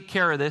to take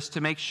care of this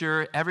to make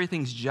sure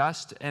everything's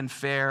just and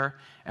fair,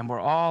 and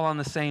we're all on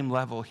the same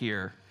level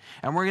here.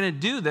 And we're going to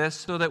do this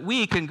so that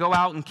we can go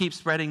out and keep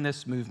spreading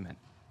this movement.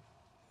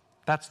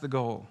 That's the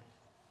goal,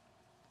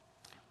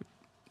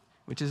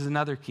 which is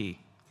another key.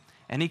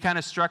 Any kind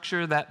of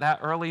structure that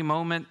early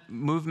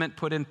movement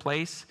put in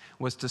place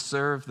was to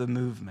serve the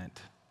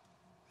movement.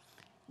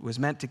 It was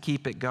meant to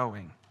keep it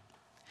going.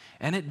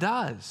 And it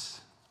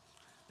does.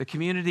 The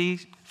community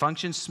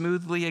functions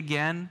smoothly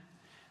again.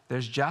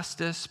 There's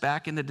justice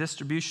back in the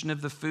distribution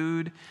of the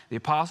food. The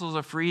apostles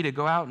are free to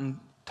go out and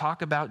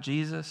talk about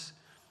Jesus.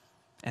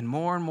 And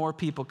more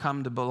people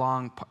come to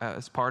belong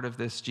as part of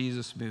this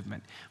Jesus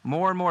movement.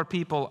 More and more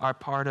people are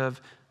part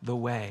of the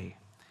way,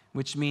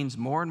 which means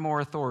more and more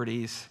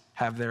authorities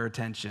have their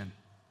attention.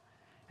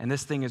 And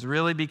this thing is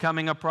really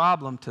becoming a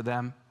problem to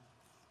them.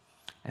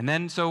 And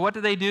then, so what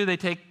do? They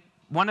take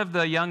one of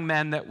the young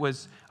men that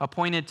was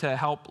appointed to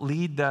help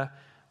lead the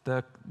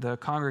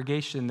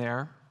congregation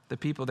there, the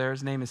people there.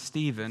 His name is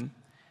Stephen.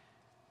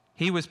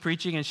 He was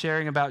preaching and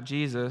sharing about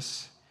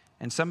Jesus,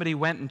 and somebody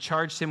went and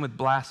charged him with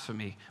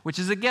blasphemy, which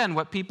is, again,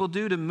 what people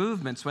do to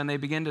movements when they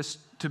begin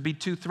to be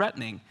too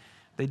threatening.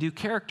 They do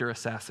character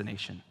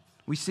assassination.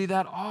 We see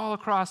that all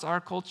across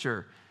our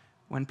culture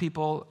when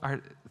people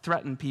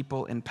threaten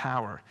people in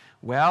power.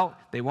 Well,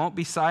 they won't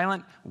be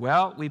silent.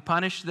 Well, we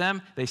punish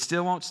them. They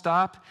still won't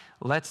stop.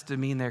 Let's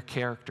demean their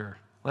character.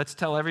 Let's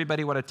tell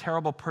everybody what a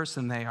terrible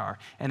person they are.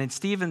 And in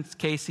Stephen's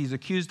case, he's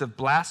accused of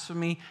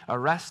blasphemy,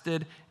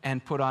 arrested,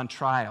 and put on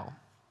trial.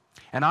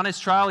 And on his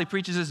trial, he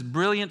preaches this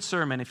brilliant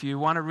sermon. If you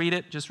want to read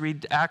it, just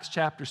read Acts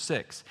chapter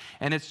 6.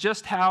 And it's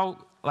just how,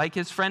 like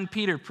his friend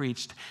Peter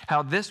preached,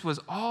 how this was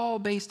all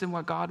based in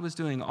what God was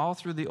doing all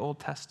through the Old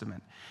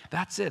Testament.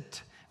 That's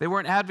it. They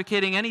weren't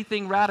advocating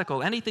anything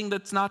radical, anything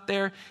that's not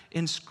there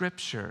in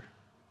Scripture.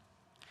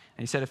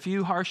 And he said a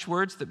few harsh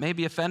words that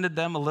maybe offended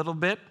them a little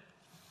bit,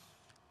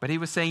 but he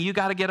was saying, you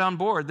got to get on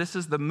board. This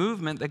is the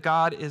movement that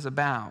God is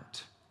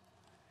about.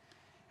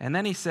 And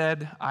then he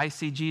said, I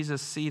see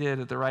Jesus seated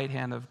at the right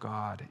hand of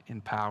God in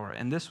power.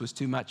 And this was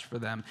too much for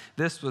them.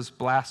 This was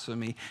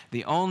blasphemy.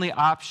 The only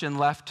option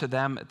left to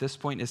them at this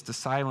point is to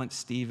silence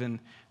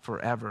Stephen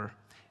forever.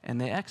 And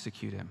they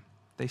execute him.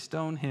 They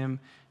stone him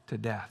to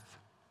death.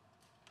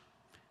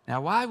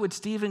 Now, why would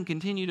Stephen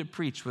continue to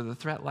preach with a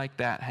threat like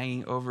that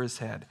hanging over his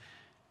head?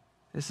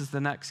 This is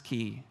the next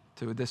key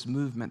to this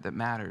movement that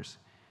matters.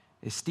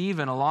 Is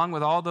Stephen, along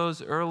with all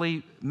those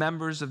early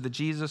members of the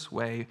Jesus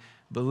way,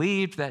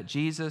 believed that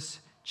Jesus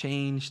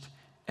changed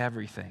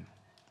everything.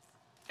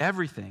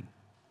 Everything.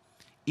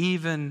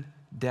 Even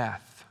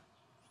death.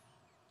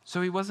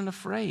 So he wasn't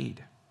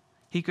afraid.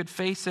 He could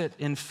face it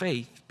in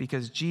faith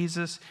because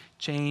Jesus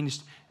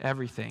changed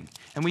everything.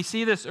 And we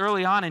see this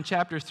early on in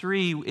chapter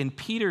 3 in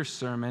Peter's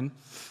sermon.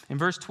 In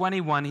verse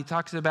 21, he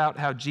talks about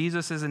how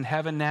Jesus is in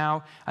heaven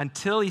now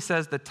until he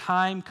says the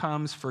time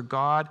comes for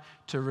God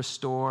to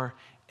restore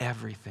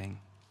everything.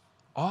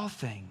 All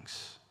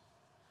things.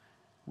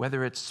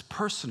 Whether it's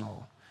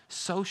personal,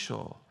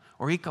 social,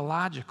 or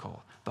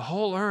ecological, the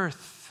whole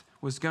earth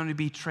was going to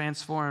be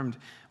transformed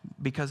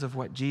because of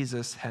what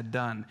Jesus had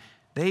done.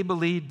 They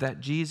believed that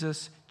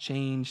Jesus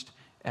changed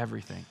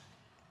everything.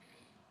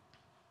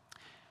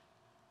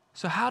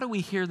 So how do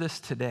we hear this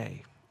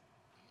today?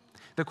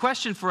 The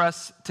question for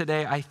us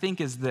today, I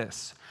think, is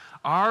this.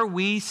 Are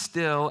we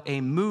still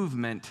a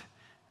movement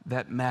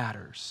that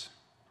matters?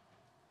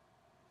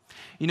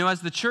 You know,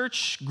 as the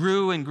church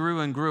grew and grew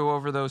and grew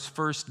over those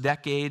first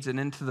decades and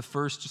into the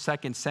first,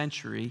 second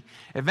century,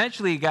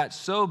 eventually it got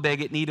so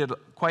big it needed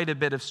quite a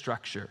bit of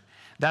structure.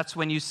 That's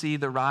when you see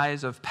the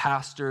rise of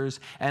pastors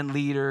and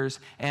leaders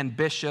and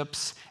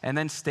bishops and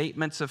then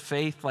statements of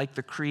faith like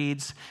the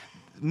creeds.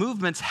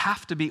 Movements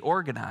have to be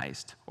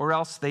organized or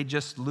else they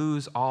just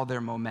lose all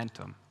their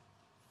momentum.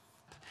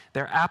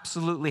 There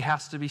absolutely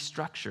has to be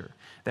structure.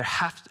 There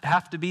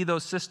have to be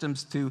those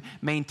systems to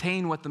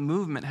maintain what the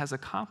movement has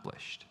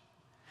accomplished.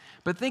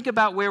 But think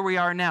about where we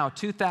are now,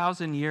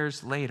 2,000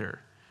 years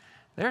later.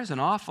 There's an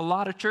awful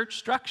lot of church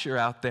structure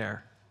out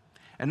there.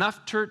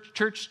 Enough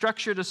church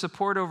structure to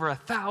support over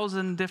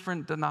 1,000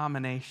 different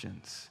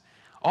denominations,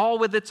 all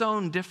with its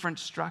own different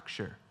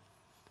structure.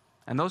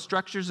 And those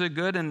structures are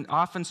good and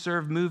often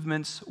serve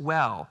movements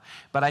well.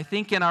 But I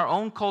think in our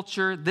own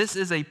culture, this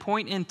is a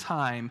point in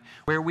time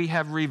where we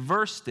have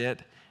reversed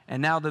it,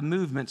 and now the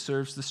movement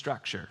serves the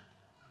structure.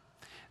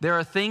 There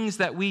are things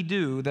that we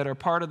do that are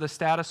part of the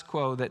status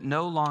quo that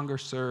no longer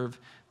serve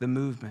the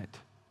movement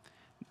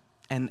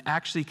and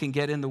actually can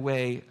get in the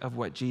way of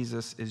what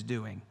Jesus is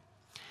doing.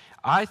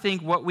 I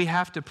think what we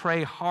have to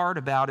pray hard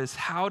about is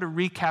how to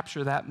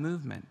recapture that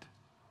movement.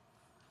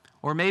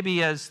 Or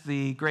maybe as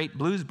the great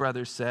Blues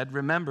Brothers said,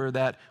 remember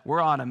that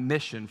we're on a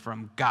mission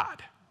from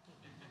God.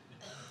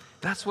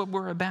 That's what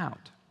we're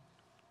about.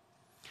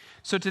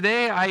 So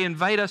today I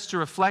invite us to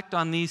reflect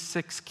on these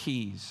 6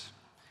 keys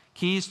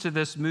to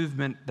this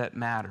movement that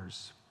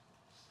matters.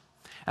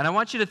 And I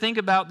want you to think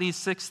about these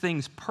 6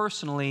 things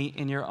personally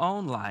in your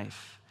own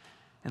life,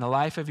 in the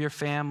life of your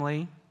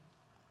family,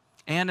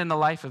 and in the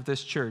life of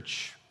this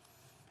church,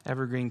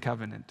 Evergreen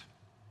Covenant.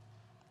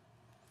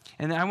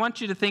 And I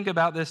want you to think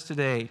about this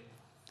today.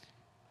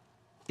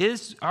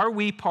 Are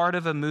we part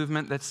of a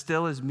movement that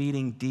still is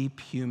meeting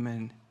deep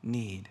human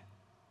need?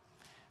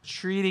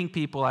 Treating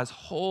people as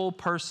whole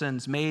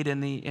persons made in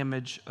the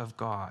image of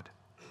God.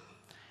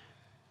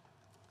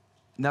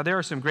 Now, there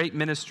are some great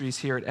ministries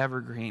here at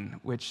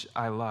Evergreen, which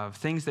I love.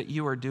 Things that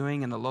you are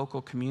doing in the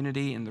local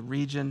community, in the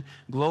region,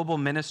 global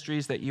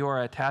ministries that you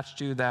are attached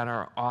to that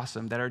are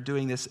awesome, that are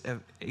doing this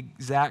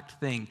exact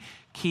thing.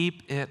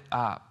 Keep it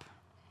up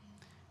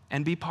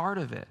and be part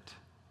of it.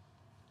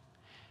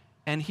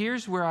 And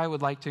here's where I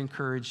would like to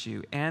encourage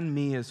you, and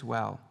me as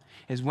well,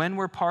 is when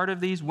we're part of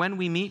these, when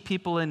we meet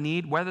people in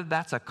need, whether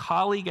that's a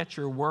colleague at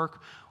your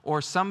work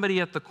or somebody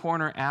at the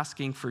corner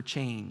asking for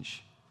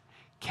change,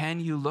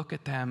 can you look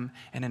at them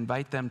and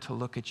invite them to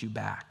look at you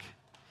back?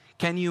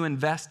 Can you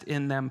invest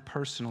in them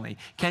personally?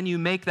 Can you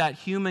make that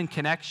human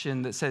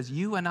connection that says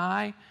you and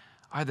I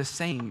are the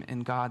same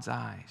in God's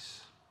eyes?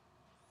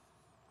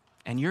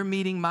 And you're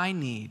meeting my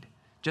need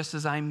just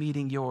as I'm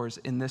meeting yours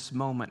in this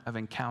moment of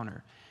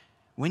encounter.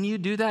 When you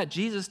do that,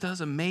 Jesus does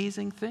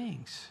amazing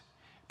things.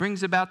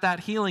 Brings about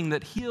that healing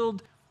that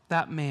healed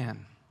that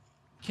man.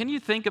 Can you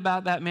think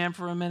about that man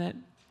for a minute?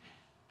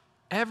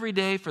 Every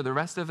day for the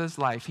rest of his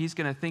life, he's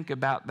going to think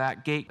about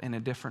that gate in a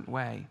different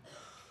way.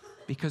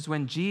 Because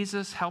when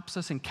Jesus helps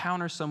us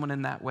encounter someone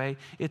in that way,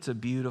 it's a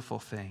beautiful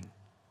thing.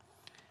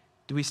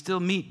 Do we still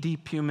meet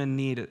deep human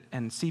need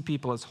and see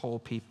people as whole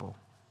people?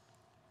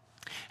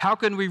 How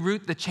can we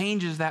root the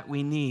changes that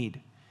we need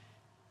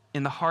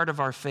in the heart of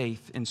our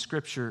faith in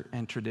Scripture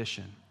and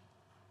tradition?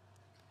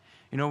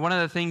 You know, one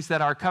of the things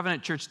that our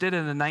covenant church did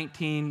in the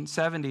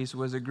 1970s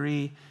was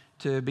agree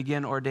to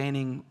begin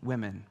ordaining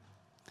women.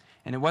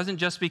 And it wasn't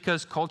just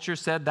because culture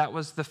said that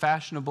was the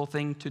fashionable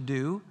thing to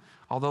do,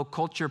 although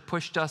culture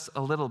pushed us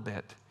a little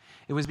bit.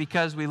 It was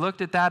because we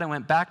looked at that and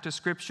went back to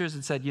Scriptures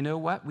and said, you know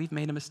what, we've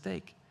made a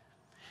mistake.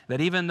 That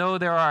even though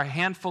there are a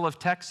handful of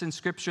texts in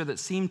Scripture that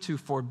seem to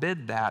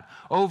forbid that,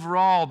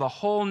 overall, the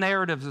whole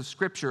narrative of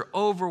Scripture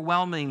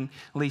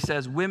overwhelmingly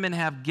says women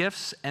have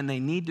gifts and they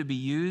need to be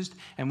used,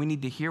 and we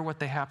need to hear what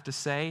they have to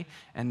say,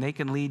 and they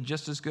can lead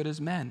just as good as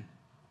men.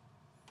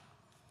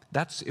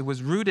 It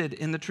was rooted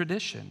in the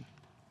tradition.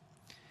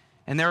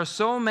 And there are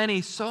so many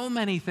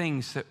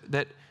things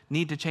that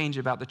need to change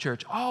about the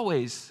church.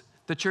 Always,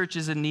 the church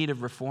is in need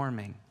of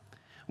reforming.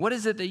 What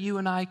is it that you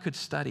and I could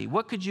study?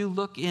 What could you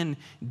look in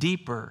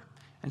deeper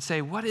and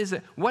say, what is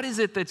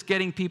it that's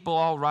getting people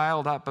all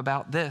riled up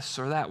about this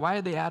or that? Why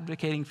are they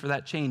advocating for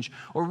that change?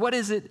 Or what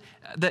is it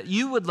that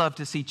you would love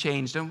to see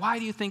changed, and why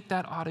do you think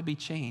that ought to be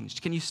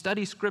changed? Can you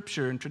study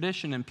Scripture and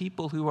tradition and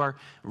people who are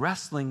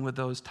wrestling with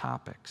those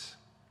topics?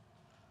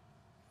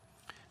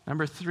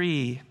 Number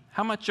 3,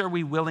 how much are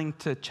we willing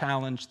to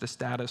challenge the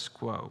status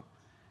quo?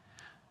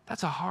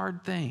 That's a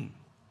hard thing.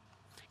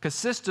 Because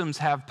systems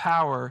have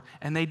power,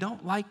 and they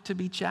don't like to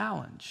be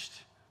challenged.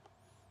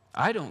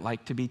 I don't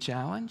like to be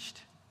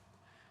challenged.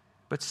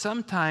 But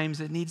sometimes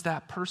it needs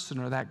that person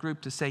or that group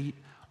to say,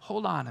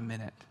 hold on a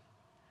minute.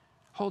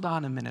 Hold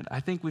on a minute. I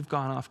think we've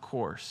gone off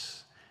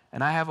course.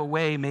 And I have a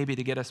way maybe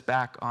to get us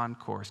back on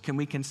course. Can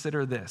we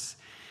consider this?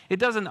 It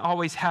doesn't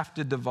always have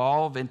to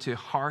devolve into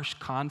harsh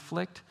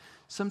conflict.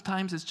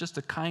 Sometimes it's just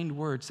a kind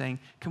word saying,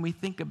 can we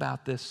think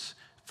about this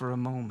for a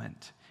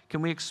moment?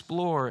 Can we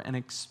explore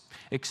and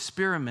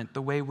experiment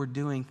the way we're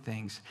doing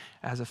things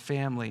as a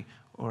family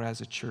or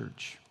as a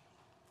church?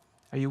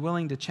 Are you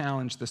willing to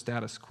challenge the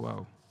status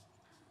quo?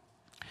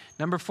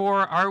 Number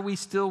 4, are we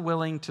still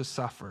willing to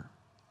suffer?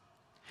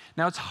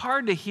 Now, it's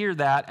hard to hear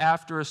that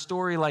after a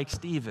story like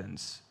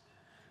Stephen's,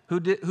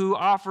 who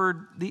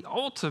offered the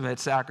ultimate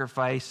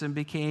sacrifice and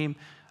became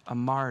a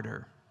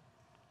martyr.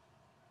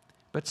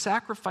 But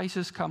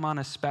sacrifices come on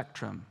a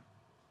spectrum,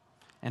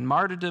 and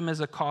martyrdom is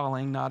a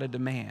calling, not a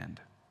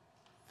demand.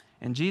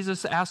 And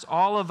Jesus asks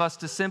all of us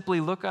to simply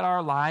look at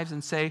our lives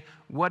and say,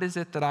 what is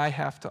it that I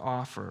have to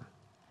offer?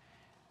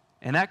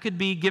 And that could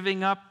be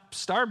giving up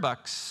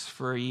Starbucks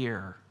for a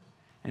year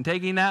and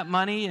taking that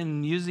money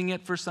and using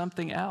it for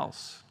something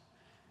else.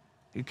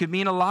 It could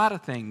mean a lot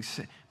of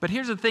things. But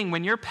here's the thing,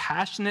 when you're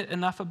passionate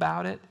enough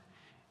about it,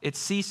 it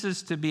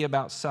ceases to be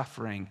about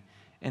suffering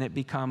and it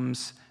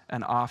becomes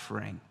an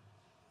offering.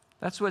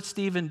 That's what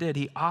Stephen did.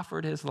 He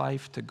offered his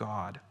life to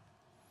God.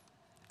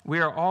 We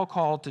are all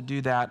called to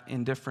do that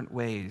in different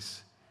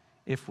ways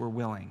if we're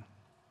willing.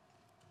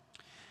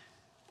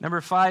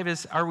 Number 5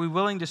 is, are we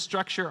willing to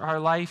structure our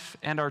life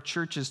and our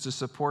churches to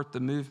support the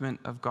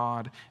movement of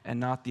God and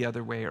not the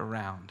other way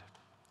around?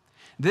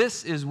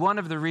 This is one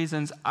of the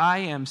reasons I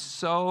am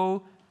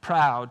so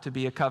proud to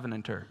be a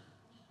Covenanter,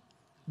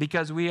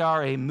 because we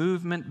are a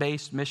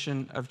movement-based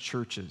mission of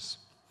churches.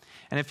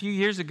 And a few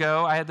years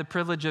ago, I had the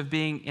privilege of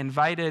being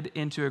invited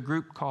into a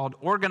group called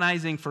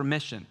Organizing for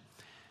Mission.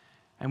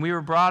 And we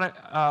were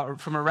brought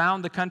from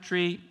around the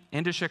country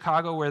into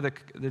Chicago, where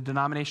the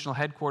denominational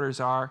headquarters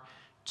are,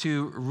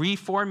 to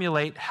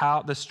reformulate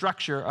the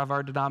structure of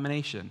our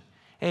denomination.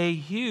 A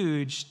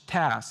huge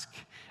task,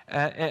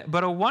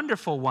 but a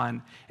wonderful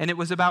one. And it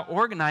was about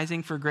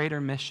organizing for greater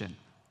mission.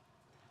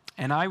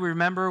 And I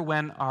remember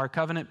when our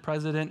covenant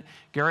president,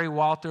 Gary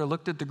Walter,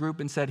 looked at the group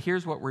and said,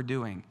 here's what we're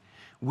doing.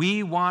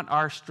 We want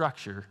our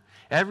structure,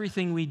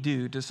 everything we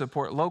do, to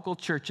support local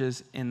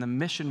churches in the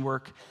mission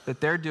work that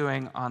they're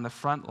doing on the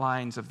front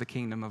lines of the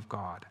kingdom of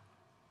God.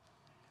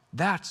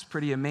 That's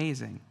pretty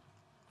amazing.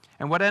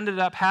 And what ended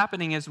up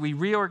happening is we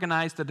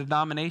reorganized the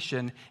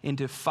denomination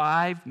into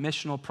 5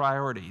 missional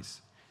priorities.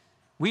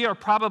 We are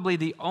probably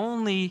the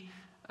only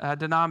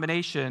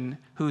denomination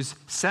whose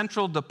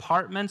central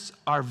departments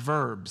are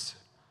verbs.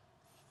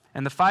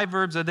 And the 5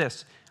 verbs are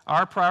this.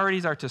 Our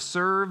priorities are to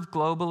serve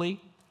globally,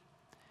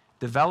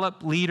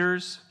 develop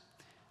leaders,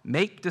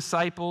 make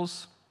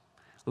disciples,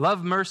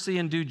 love mercy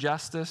and do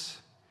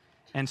justice,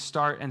 and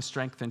start and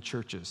strengthen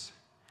churches.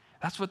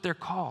 That's what they're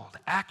called,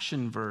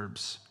 action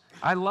verbs.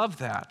 I love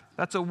that.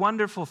 That's a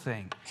wonderful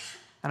thing.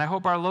 And I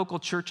hope our local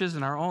churches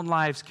and our own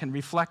lives can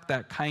reflect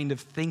that kind of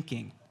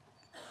thinking.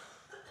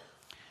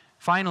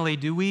 Finally,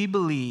 do we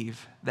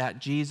believe that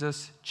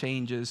Jesus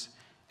changes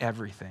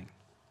everything?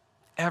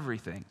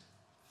 Everything.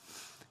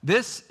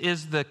 This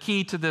is the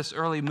key to this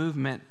early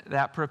movement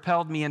that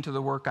propelled me into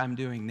the work I'm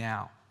doing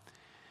now.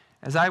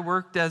 As I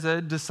worked as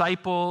a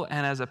disciple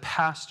and as a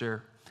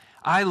pastor,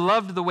 I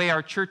loved the way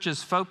our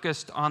churches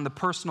focused on the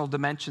personal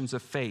dimensions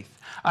of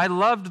faith. I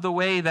loved the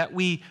way that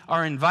we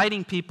are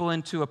inviting people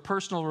into a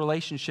personal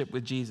relationship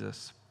with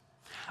Jesus.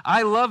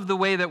 I love the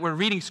way that we're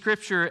reading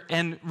Scripture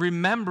and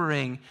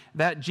remembering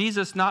that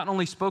Jesus not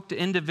only spoke to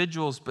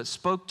individuals, but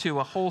spoke to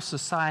a whole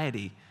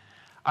society.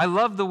 I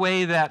love the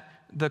way that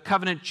the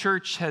Covenant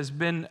Church has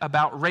been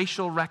about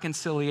racial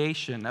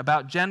reconciliation,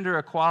 about gender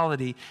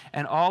equality,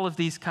 and all of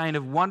these kind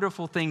of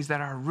wonderful things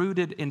that are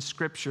rooted in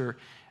Scripture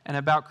and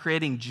about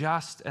creating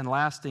just and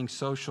lasting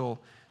social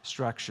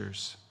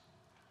structures.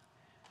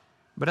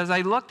 But as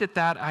I looked at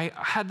that, I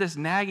had this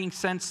nagging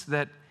sense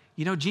that,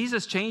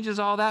 Jesus changes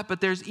all that,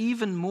 but there's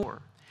even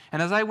more.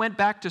 And as I went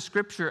back to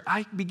Scripture,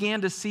 I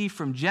began to see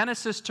from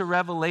Genesis to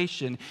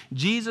Revelation,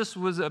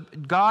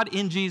 God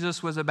in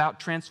Jesus was about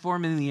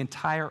transforming the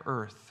entire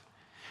earth.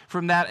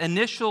 From that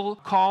initial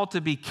call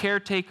to be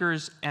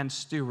caretakers and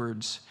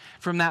stewards,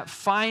 from that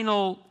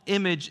final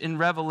image in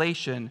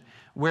Revelation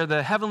where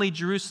the heavenly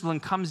Jerusalem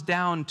comes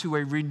down to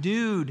a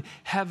renewed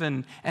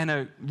heaven and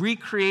a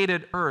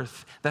recreated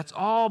earth that's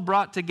all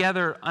brought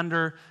together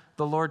under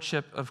the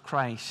lordship of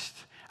Christ.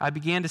 I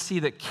began to see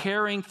that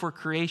caring for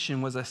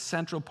creation was a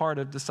central part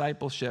of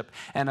discipleship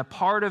and a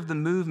part of the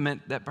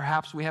movement that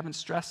perhaps we haven't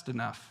stressed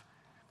enough.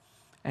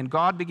 And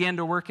God began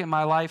to work in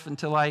my life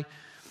until I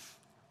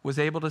was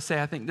able to say,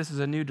 I think this is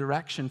a new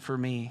direction for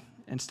me,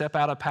 and step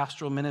out of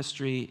pastoral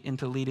ministry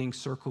into leading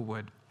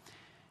Circlewood.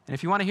 And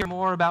if you want to hear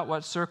more about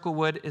what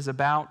Circlewood is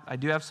about, I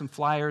do have some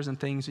flyers and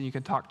things, and you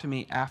can talk to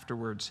me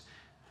afterwards.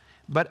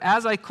 But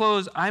as I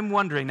close, I'm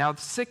wondering, now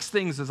 6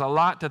 things is a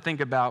lot to think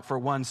about for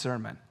one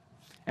sermon.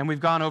 And we've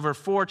gone over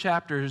 4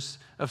 chapters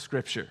of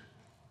Scripture.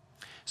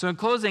 So in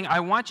closing,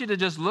 I want you to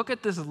just look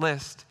at this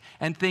list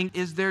and think,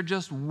 is there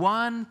just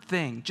one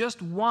thing,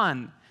 just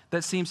one,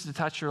 that seems to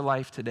touch your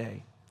life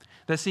today?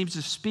 That seems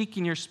to speak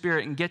in your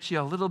spirit and get you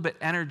a little bit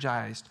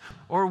energized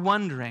or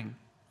wondering?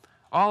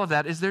 All of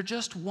that, is there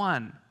just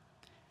one?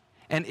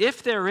 And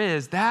if there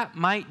is, that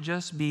might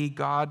just be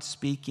God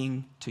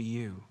speaking to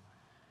you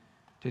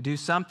to do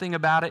something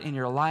about it in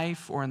your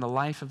life or in the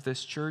life of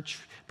this church,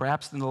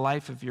 perhaps in the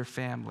life of your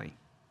family.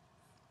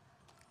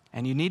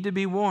 And you need to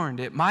be warned,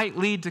 it might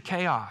lead to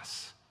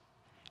chaos.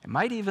 It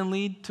might even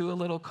lead to a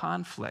little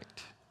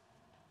conflict.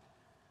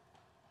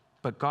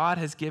 But God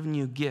has given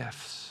you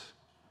gifts,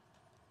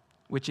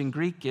 which in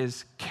Greek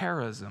is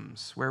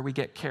charisms, where we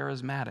get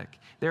charismatic.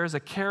 There is a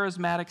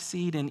charismatic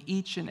seed in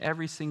each and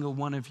every single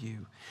one of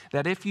you,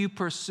 that if you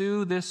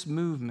pursue this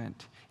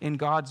movement in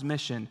God's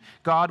mission,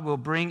 God will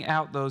bring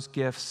out those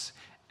gifts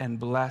and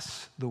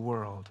bless the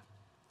world.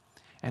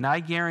 And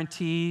I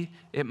guarantee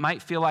it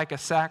might feel like a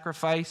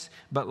sacrifice,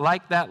 but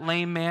like that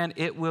lame man,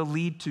 it will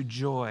lead to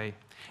joy.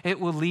 It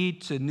will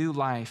lead to new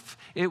life.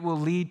 It will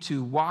lead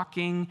to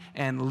walking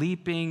and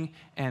leaping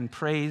and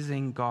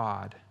praising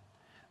God,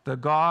 the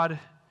God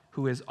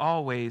who is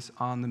always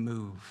on the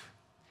move.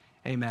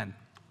 Amen.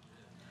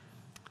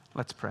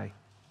 Let's pray.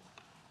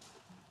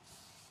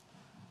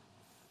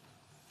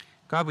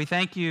 God, we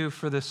thank you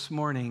for this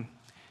morning,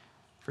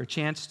 for a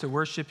chance to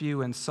worship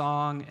you in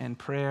song and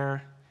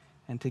prayer,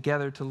 and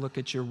together to look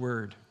at your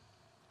word.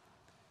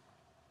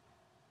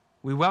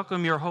 We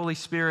welcome your Holy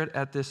Spirit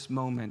at this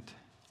moment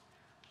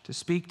to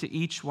speak to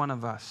each one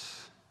of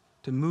us,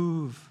 to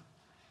move,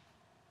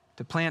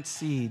 to plant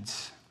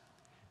seeds,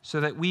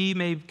 so that we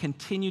may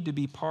continue to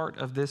be part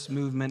of this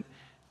movement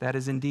that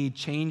is indeed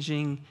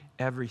changing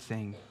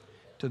everything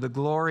to the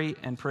glory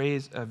and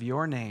praise of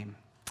your name.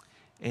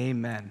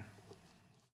 Amen.